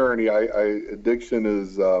been a journey. Addiction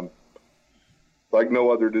is like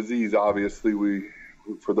no other disease. Obviously,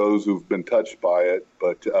 for those who've been touched by it,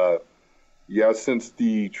 but since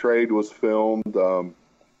The Trade was filmed,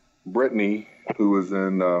 Brittany, who was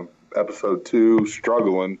in episode 2,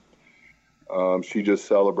 struggling, she just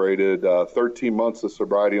celebrated 13 months of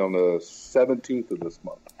sobriety on the 17th of this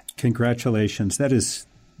month. Congratulations. That is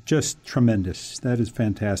just tremendous. That is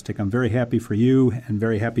fantastic. I'm very happy for you and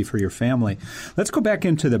very happy for your family. Let's go back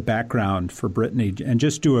into the background for Brittany and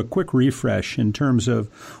just do a quick refresh in terms of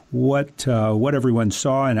what everyone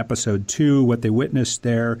saw in episode 2, what they witnessed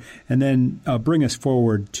there, and then bring us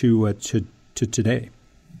forward to today.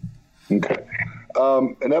 Okay.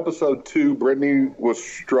 In episode 2, Brittany was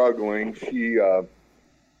struggling. She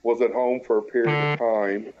was at home for a period of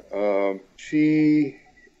time. She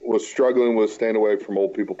was struggling with staying away from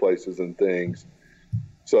old people, places, and things.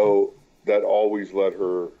 So that always led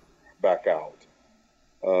her back out.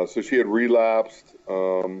 So she had relapsed.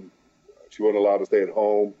 She wasn't allowed to stay at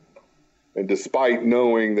home. And despite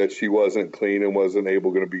knowing that she wasn't clean and wasn't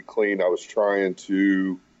going to be clean, I was trying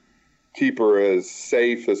to keep her as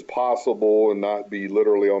safe as possible and not be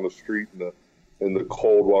literally on the street in the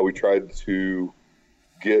cold while we tried to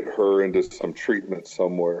get her into some treatment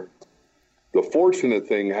somewhere. The fortunate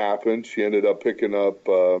thing happened. She ended up picking up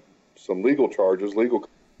some legal charges.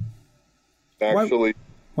 Actually,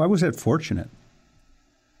 why was that fortunate?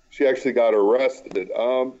 She actually got arrested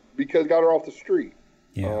because got her off the street.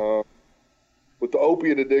 Yeah. With the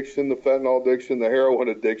opiate addiction, the fentanyl addiction, the heroin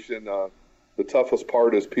addiction, the toughest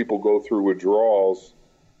part is people go through withdrawals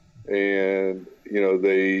And,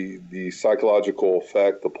 the psychological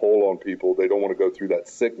effect, the pull on people, they don't want to go through that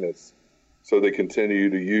sickness. So they continue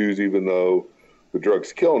to use even though the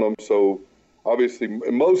drug's killing them. So obviously,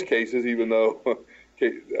 in most cases, even though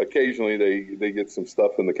occasionally they get some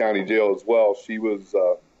stuff in the county jail as well, she was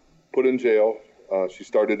put in jail. She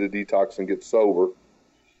started to detox and get sober.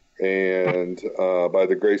 And by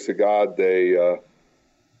the grace of God, they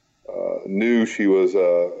knew she was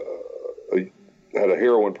had a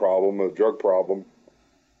heroin problem, a drug problem,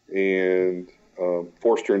 and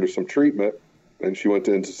forced her into some treatment. And she went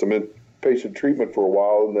into some inpatient treatment for a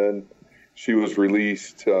while, and then she was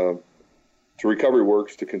released to Recovery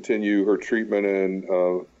Works to continue her treatment and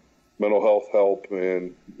mental health help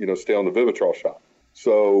and, stay on the Vivitrol shot.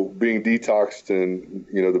 So being detoxed and,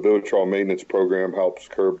 the Vivitrol maintenance program helps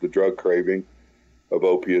curb the drug craving of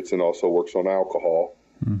opiates and also works on alcohol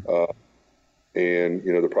and,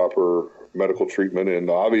 the proper medical treatment. And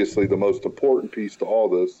obviously the most important piece to all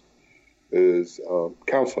this is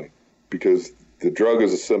counseling, because the drug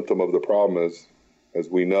is a symptom of the problem, as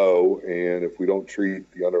we know. And if we don't treat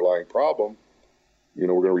the underlying problem, we're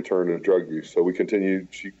going to return to drug use. So we continued.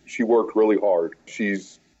 She worked really hard.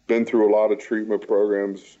 She's been through a lot of treatment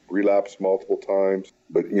programs, relapsed multiple times.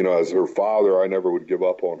 But, as her father, I never would give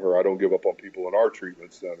up on her. I don't give up on people in our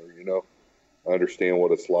treatment center, I understand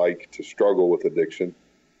what it's like to struggle with addiction.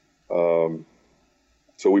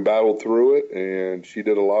 So we battled through it, and she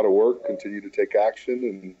did a lot of work, continued to take action,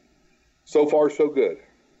 and so far, so good.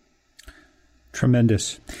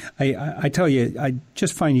 Tremendous. I tell you, I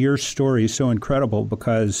just find your story so incredible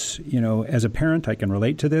because, as a parent, I can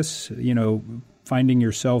relate to this, finding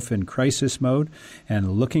yourself in crisis mode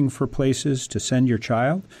and looking for places to send your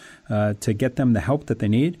child to get them the help that they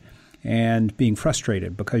need, and being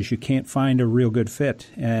frustrated because you can't find a real good fit.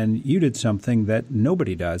 And you did something that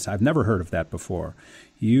nobody does. I've never heard of that before.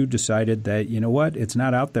 You decided that, it's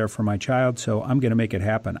not out there for my child, so I'm going to make it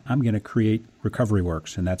happen. I'm going to create Recovery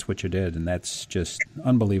Works, and that's what you did, and that's just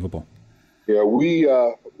unbelievable. Yeah,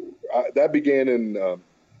 that began in,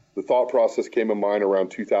 the thought process came in mind around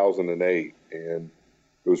 2008, and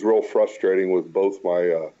it was real frustrating with both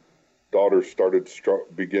my daughters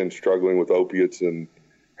began struggling with opiates and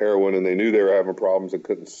heroin, and they knew they were having problems and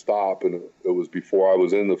couldn't stop, and it was before I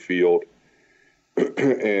was in the field.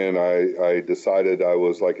 And I decided I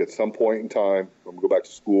was like, at some point in time, I'm going to go back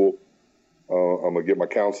to school. I'm going to get my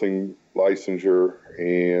counseling licensure,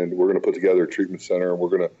 and we're going to put together a treatment center, and we're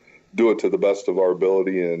going to do it to the best of our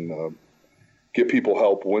ability and get people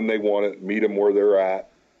help when they want it, meet them where they're at,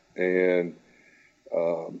 and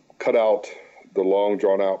cut out the long,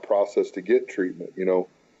 drawn-out process to get treatment.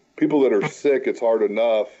 People that are sick, it's hard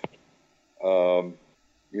enough,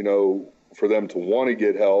 for them to want to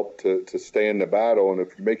get help, to stay in the battle. And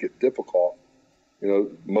if you make it difficult,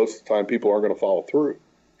 most of the time people aren't going to follow through.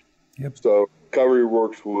 Yep. So Recovery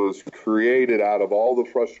Works was created out of all the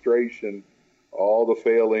frustration, all the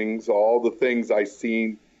failings, all the things I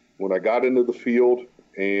seen when I got into the field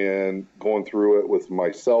and going through it with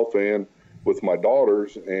myself and with my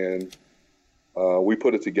daughters. And we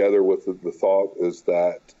put it together with the thought is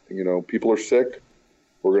that, people are sick.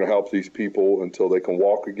 We're going to help these people until they can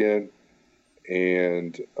walk again.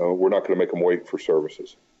 And we're not going to make them wait for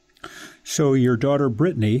services. So your daughter,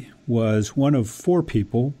 Brittany, was one of 4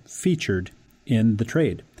 people featured in the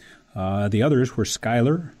trade. The others were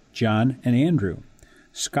Skylar, John, and Andrew.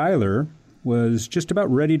 Skylar was just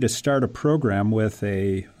about ready to start a program with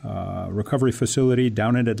a recovery facility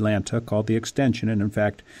down in Atlanta called The Extension. And in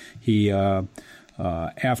fact, he,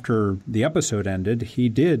 after the episode ended, he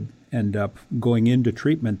did end up going into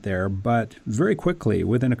treatment there, but very quickly,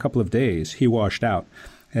 within a couple of days, he washed out.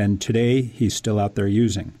 And today, he's still out there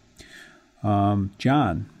using.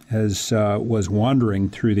 John was wandering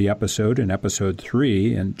through the episode in episode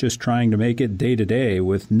 3 and just trying to make it day to day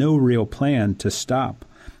with no real plan to stop.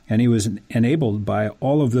 And he was enabled by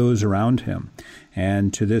all of those around him.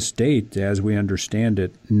 And to this date, as we understand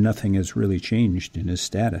it, nothing has really changed in his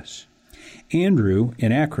status. Andrew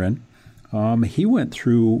in Akron, he went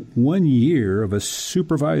through 1 year of a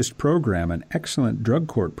supervised program, an excellent drug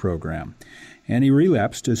court program, and he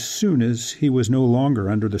relapsed as soon as he was no longer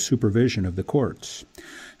under the supervision of the courts.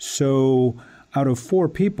 So out of 4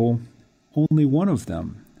 people, only one of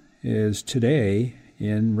them is today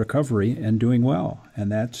in recovery and doing well, and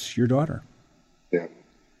that's your daughter. Yeah.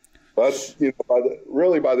 That's,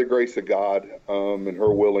 really by the grace of God and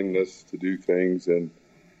her willingness to do things. And,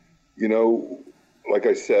 like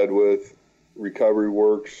I said, with Recovery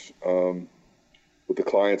Works, with the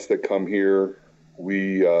clients that come here,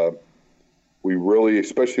 we really,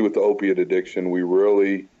 especially with the opiate addiction, we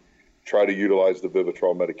really try to utilize the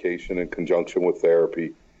Vivitrol medication in conjunction with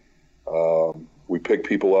therapy. We pick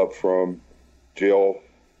people up from jail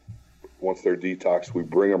once they're detoxed. We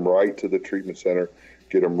bring them right to the treatment center,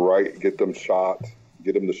 get them the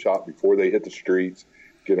shot before they hit the streets,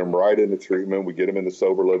 get them right into treatment. We get them into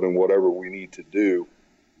sober living, whatever we need to do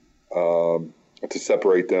to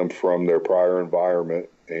separate them from their prior environment,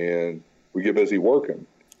 and we get busy working.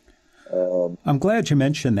 I'm glad you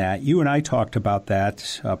mentioned that. You and I talked about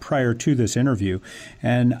that prior to this interview,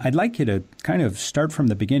 and I'd like you to kind of start from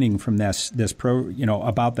the beginning from this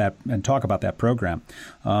about that and talk about that program.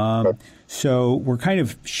 So we're kind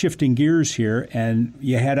of shifting gears here, and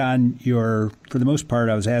you had on for the most part,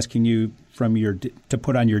 I was asking you to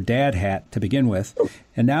put on your dad hat to begin with,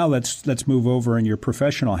 and now let's move over in your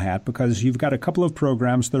professional hat, because you've got a couple of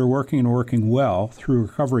programs that are working well through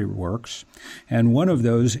Recovery Works, and one of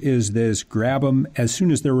those is this Grab 'em as soon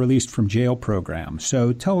as they're released from jail program.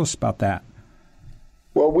 So tell us about that.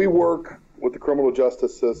 Well, we work with the criminal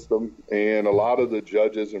justice system, and a lot of the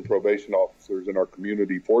judges and probation officers in our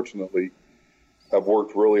community, fortunately, have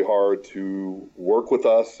worked really hard to work with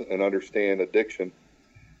us and understand addiction.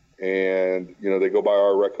 And, they go by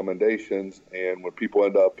our recommendations, and when people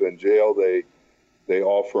end up in jail, they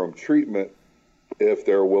offer them treatment if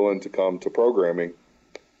they're willing to come to programming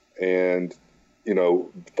and,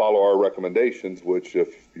 follow our recommendations, which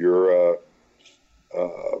if you're a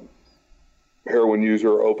heroin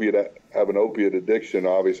user or have an opiate addiction,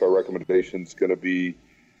 obviously our recommendation is going to be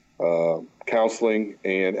counseling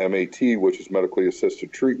and MAT, which is medically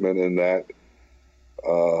assisted treatment, and that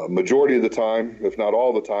majority of the time, if not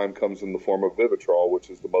all the time, comes in the form of Vivitrol, which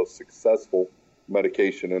is the most successful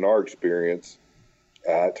medication in our experience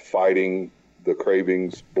at fighting the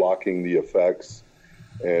cravings, blocking the effects,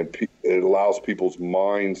 and it allows people's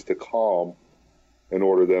minds to calm in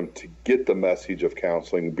order them to get the message of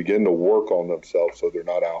counseling, begin to work on themselves so they're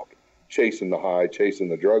not out chasing the high, chasing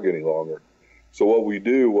the drug any longer. So what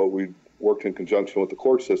we worked in conjunction with the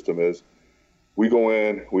court system is we go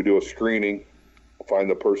in, we do a screening, find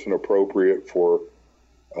the person appropriate for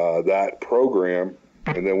that program,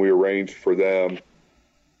 and then we arrange for them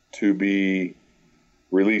to be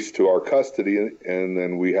released to our custody, and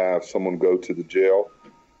then we have someone go to the jail.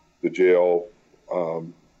 The jail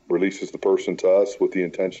releases the person to us with the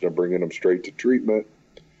intention of bringing them straight to treatment.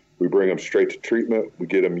 We bring them straight to treatment. We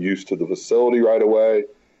get them used to the facility right away.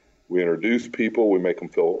 We introduce people. We make them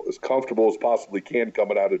feel as comfortable as possibly can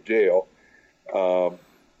coming out of jail.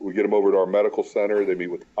 We get them over to our medical center. They meet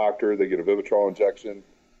with the doctor. They get a Vivitrol injection.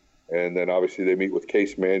 And then obviously they meet with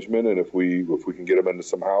case management. And if we can get them into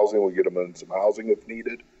some housing, we get them into some housing if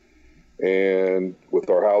needed. And with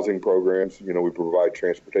our housing programs, we provide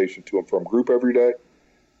transportation to and from group every day.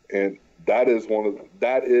 And that is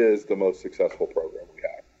the most successful program we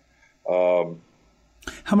have.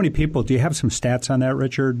 How many people, do you have some stats on that,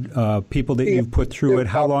 Richard? People that you've put through it,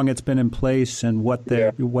 how long it's been in place, and what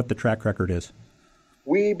the track record is?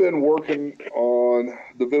 We've been working on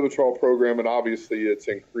the Vivitrol program, and obviously it's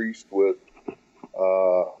increased with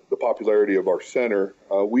the popularity of our center.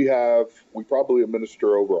 We probably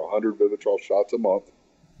administer over 100 Vivitrol shots a month.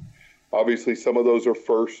 Obviously, some of those are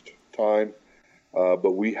first time,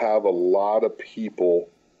 but we have a lot of people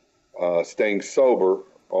staying sober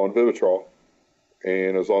on Vivitrol.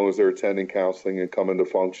 And as long as they're attending counseling and coming to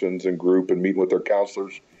functions and group and meeting with their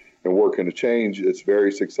counselors and working to change, it's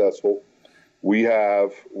very successful.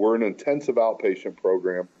 We're an intensive outpatient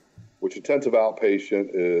program, which intensive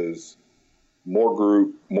outpatient is more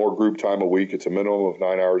group time a week. It's a minimum of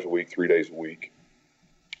 9 hours a week, 3 days a week.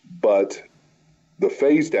 But the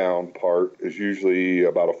phase down part is usually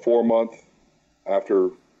about a 4-month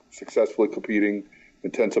after successfully completing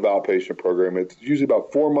intensive outpatient program. It's usually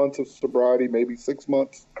about 4 months of sobriety, maybe 6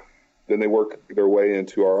 months. Then they work their way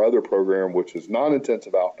into our other program, which is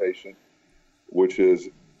non-intensive outpatient, which is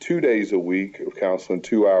 2 days a week of counseling,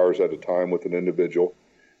 2 hours at a time with an individual.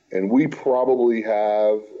 And we probably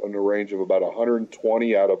have in the range of about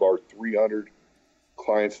 120 out of our 300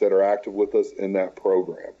 clients that are active with us in that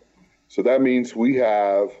program. So that means we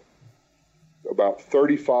have about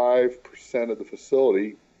 35% of the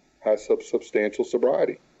facility has substantial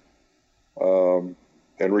sobriety and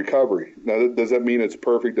recovery. Now, does that mean it's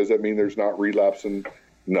perfect? Does that mean there's not relapsing?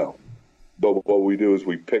 No. But what we do is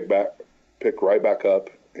we pick right back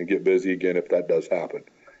up and get busy again if that does happen.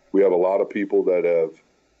 We have a lot of people that have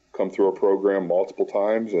come through our program multiple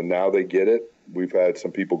times, and now they get it. We've had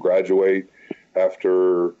some people graduate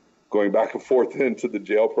after going back and forth into the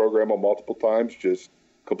jail program multiple times, just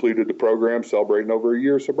completed the program, celebrating over a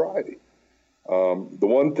year of sobriety. The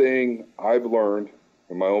one thing I've learned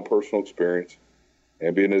in my own personal experience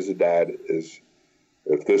and being as a dad is,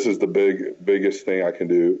 if this is the biggest thing I can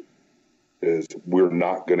do, is we're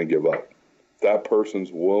not going to give up. If that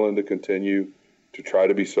person's willing to continue to try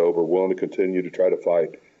to be sober, willing to continue to try to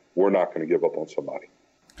fight, we're not going to give up on somebody.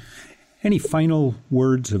 Any final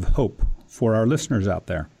words of hope for our listeners out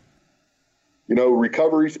there?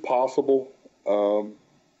 Recovery's possible.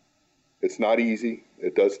 It's not easy.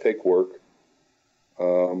 It does take work.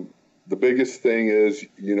 The biggest thing is,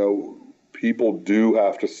 people do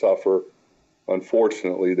have to suffer,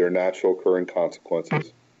 unfortunately, their natural occurring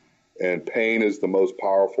consequences. And pain is the most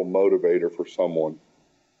powerful motivator for someone.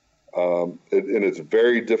 And it's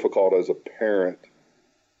very difficult as a parent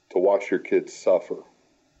to watch your kids suffer.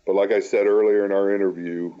 But like I said earlier in our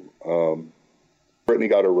interview, Brittany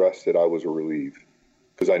got arrested. I was relieved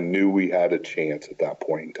because I knew we had a chance at that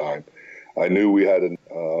point in time. I knew we had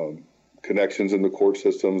connections in the court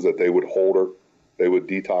systems that they would hold her, they would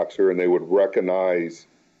detox her, and they would recognize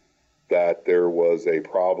that there was a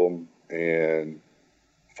problem and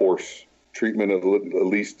force treatment at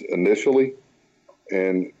least initially.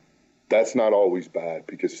 And that's not always bad,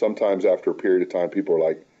 because sometimes after a period of time, people are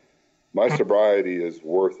like, my sobriety is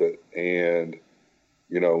worth it. And,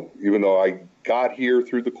 even though I got here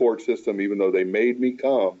through the court system, even though they made me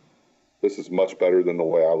come, this is much better than the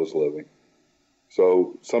way I was living.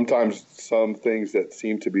 So sometimes some things that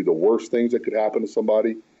seem to be the worst things that could happen to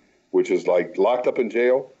somebody, which is like locked up in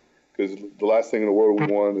jail, because the last thing in the world we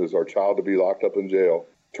want is our child to be locked up in jail,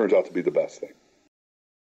 turns out to be the best thing.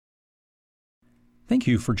 Thank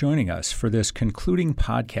you for joining us for this concluding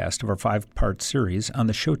podcast of our 5-part series on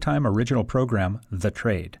the Showtime original program, The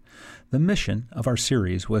Trade. The mission of our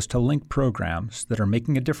series was to link programs that are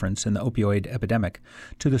making a difference in the opioid epidemic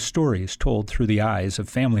to the stories told through the eyes of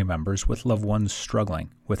family members with loved ones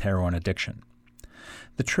struggling with heroin addiction.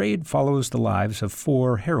 The Trade follows the lives of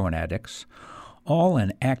 4 heroin addicts, all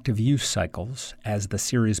in active use cycles as the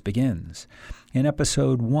series begins. In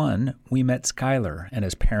episode 1, we met Skylar and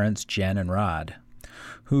his parents, Jen and Rod,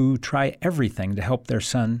 who try everything to help their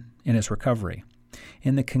son in his recovery.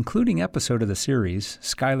 In the concluding episode of the series,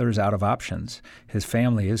 Skylar's out of options. His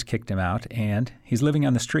family has kicked him out, and he's living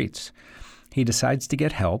on the streets. He decides to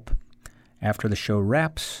get help. After the show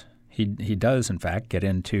wraps, he does, in fact, get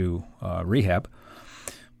into rehab,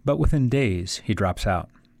 but within days, he drops out.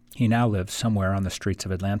 He now lives somewhere on the streets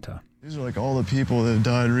of Atlanta. These are like all the people that have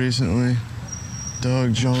died recently.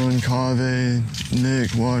 Doug, John, Cave,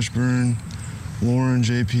 Nick, Washburn, Lauren,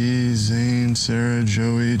 JP, Zane, Sarah,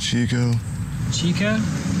 Joey, Chico. Chico?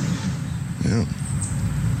 Yep.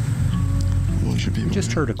 A bunch of people. We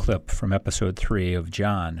just heard a clip from episode 3 of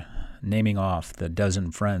John naming off the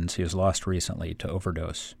dozen friends he has lost recently to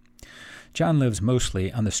overdose. John lives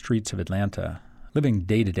mostly on the streets of Atlanta, living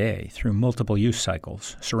day to day through multiple use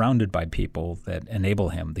cycles, surrounded by people that enable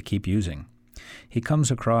him to keep using. He comes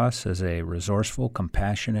across as a resourceful,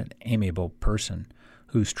 compassionate, amiable person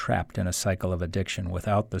who's trapped in a cycle of addiction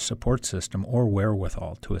without the support system or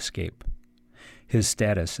wherewithal to escape. His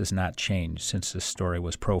status has not changed since this story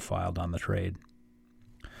was profiled on The Trade.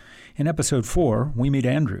 In episode 4, we meet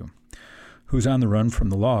Andrew, who's on the run from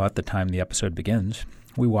the law at the time the episode begins.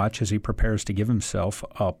 We watch as he prepares to give himself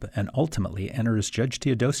up and ultimately enters Judge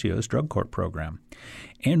Teodosio's drug court program.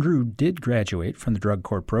 Andrew did graduate from the drug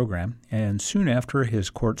court program, and soon after his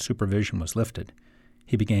court supervision was lifted,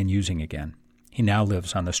 he began using again. He now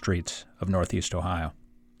lives on the streets of Northeast Ohio.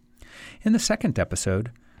 In the second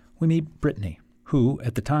episode, we meet Brittany, who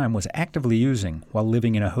at the time was actively using while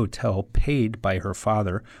living in a hotel paid by her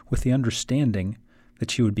father with the understanding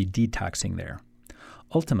that she would be detoxing there.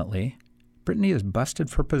 Ultimately, Brittany is busted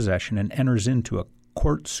for possession and enters into a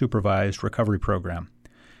court-supervised recovery program.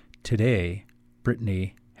 Today,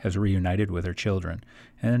 Brittany has reunited with her children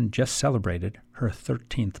and just celebrated her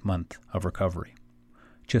 13th month of recovery.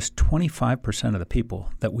 Just 25% of the people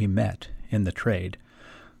that we met in The Trade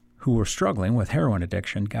who were struggling with heroin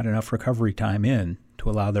addiction got enough recovery time in to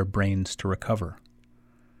allow their brains to recover.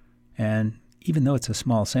 And even though it's a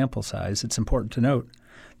small sample size, it's important to note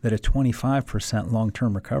that a 25%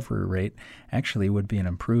 long-term recovery rate actually would be an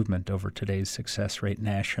improvement over today's success rate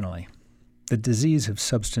nationally. The disease of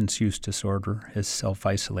substance use disorder is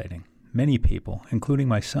self-isolating. Many people, including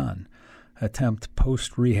my son, attempt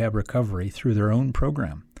post-rehab recovery through their own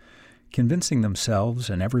program, convincing themselves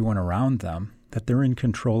and everyone around them that they're in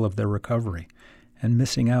control of their recovery and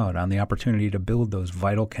missing out on the opportunity to build those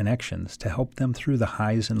vital connections to help them through the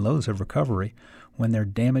highs and lows of recovery when their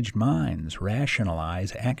damaged minds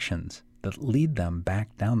rationalize actions that lead them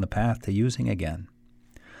back down the path to using again.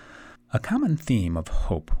 A common theme of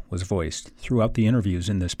hope was voiced throughout the interviews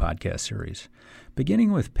in this podcast series.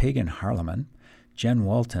 Beginning with Pagan Harleman, Jen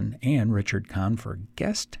Walton and Richard Confer,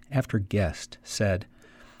 guest after guest, said,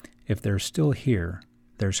 "If they're still here,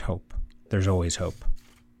 there's hope. There's always hope."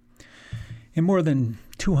 In more than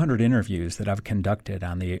 200 interviews that I've conducted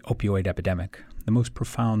on the opioid epidemic, the most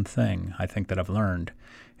profound thing I think that I've learned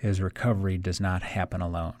is recovery does not happen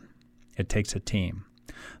alone. It takes a team.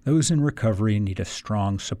 Those in recovery need a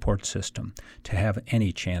strong support system to have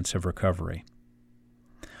any chance of recovery.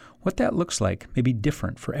 What that looks like may be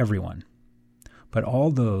different for everyone, but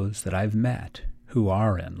all those that I've met who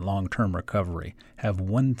are in long-term recovery have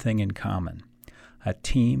one thing in common: a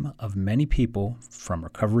team of many people, from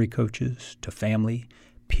recovery coaches to family,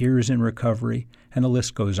 peers in recovery, and the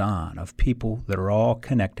list goes on, of people that are all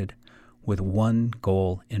connected with one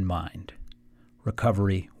goal in mind: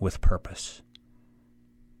 recovery with purpose.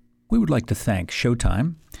 We would like to thank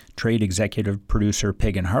Showtime, trade executive producer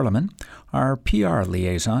Pagan Harleman, our PR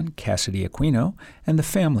liaison Cassidy Aquino, and the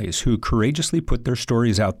families who courageously put their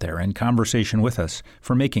stories out there in conversation with us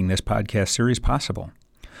for making this podcast series possible.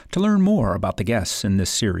 To learn more about the guests in this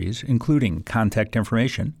series, including contact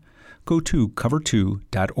information, go to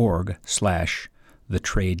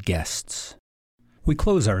cover2.org/thetradeguests. We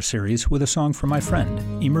close our series with a song from my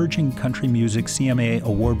friend, emerging country music CMA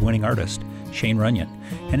award-winning artist Shane Runyon,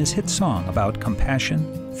 and his hit song about compassion,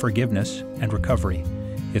 forgiveness, and recovery.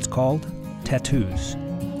 It's called Tattoos.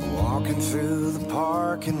 Walking through the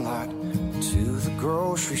parking lot to the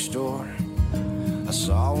grocery store, I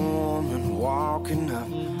saw a woman walking up.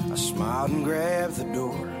 I smiled and grabbed the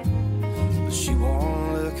door, but she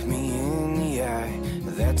won't look me in the eye.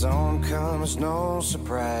 That don't come as no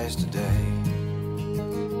surprise today,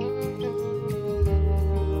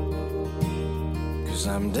 'cause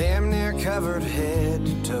I'm damn near covered head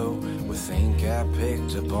to toe with ink I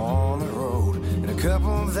picked up on the road, and a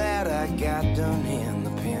couple that I got done in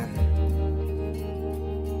the pen.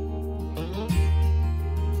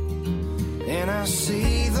 And I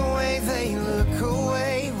see the way they look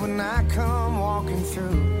away when I come walking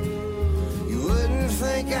through. You wouldn't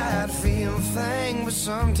think I'd feel a thing, but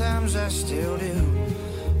sometimes I still do.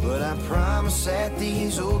 But I promise that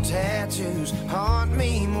these old tattoos haunt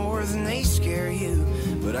me more than they scare you.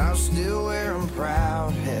 But I'll still wear them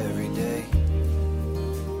proud every day.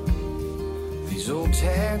 These old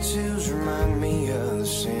tattoos remind me of the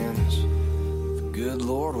sins the good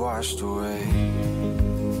Lord washed away.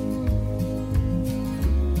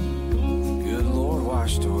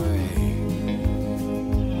 Washed away.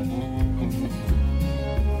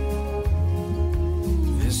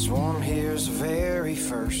 This one here's the very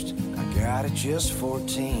first. I got it just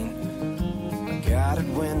 14. I got it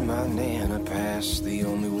when my Nana passed, the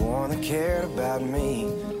only one that cared about me.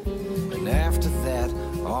 And after that,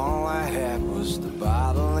 all I had was the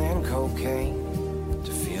bottle and cocaine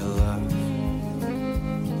to feel love.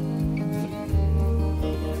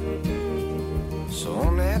 So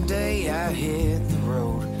on that day I hit the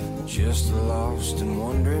road, just a lost and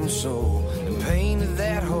wandering soul, and painted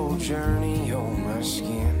that whole journey on my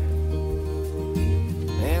skin.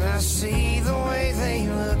 And I see the way they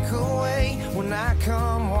look away when I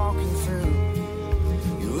come walking through.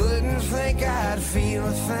 You wouldn't think I'd feel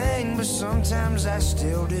a thing, but sometimes I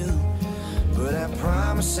still do. But I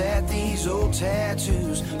promise that these old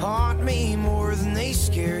tattoos haunt me more than they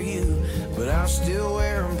scare you. But I'll still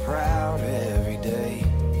wear them proud every day.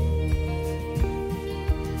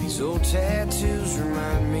 These old tattoos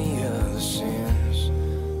remind me of the sins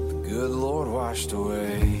the good Lord washed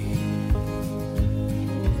away.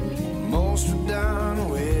 Most were done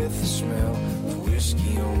with the smell of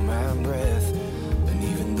whiskey on my breath. And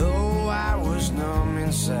even though I was numb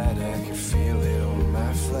inside, I could feel it on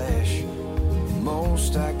my flesh.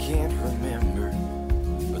 Most I can't remember,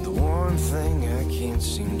 but the one thing I can't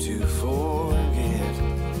seem to forget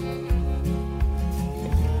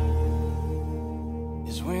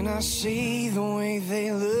is when I see the way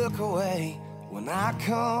they look away when I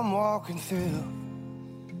come walking through.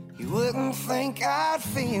 You wouldn't think I'd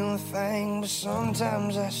feel a thing, but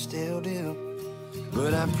sometimes I still do.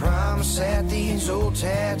 But I promise that these old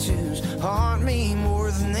tattoos haunt me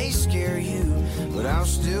more than they scare you. But I'll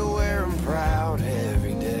still wear them proud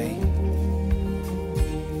every day.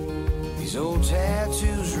 These old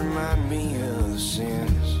tattoos remind me of the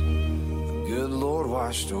sins the good Lord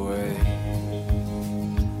washed away.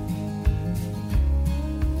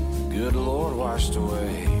 The good Lord washed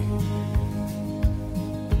away.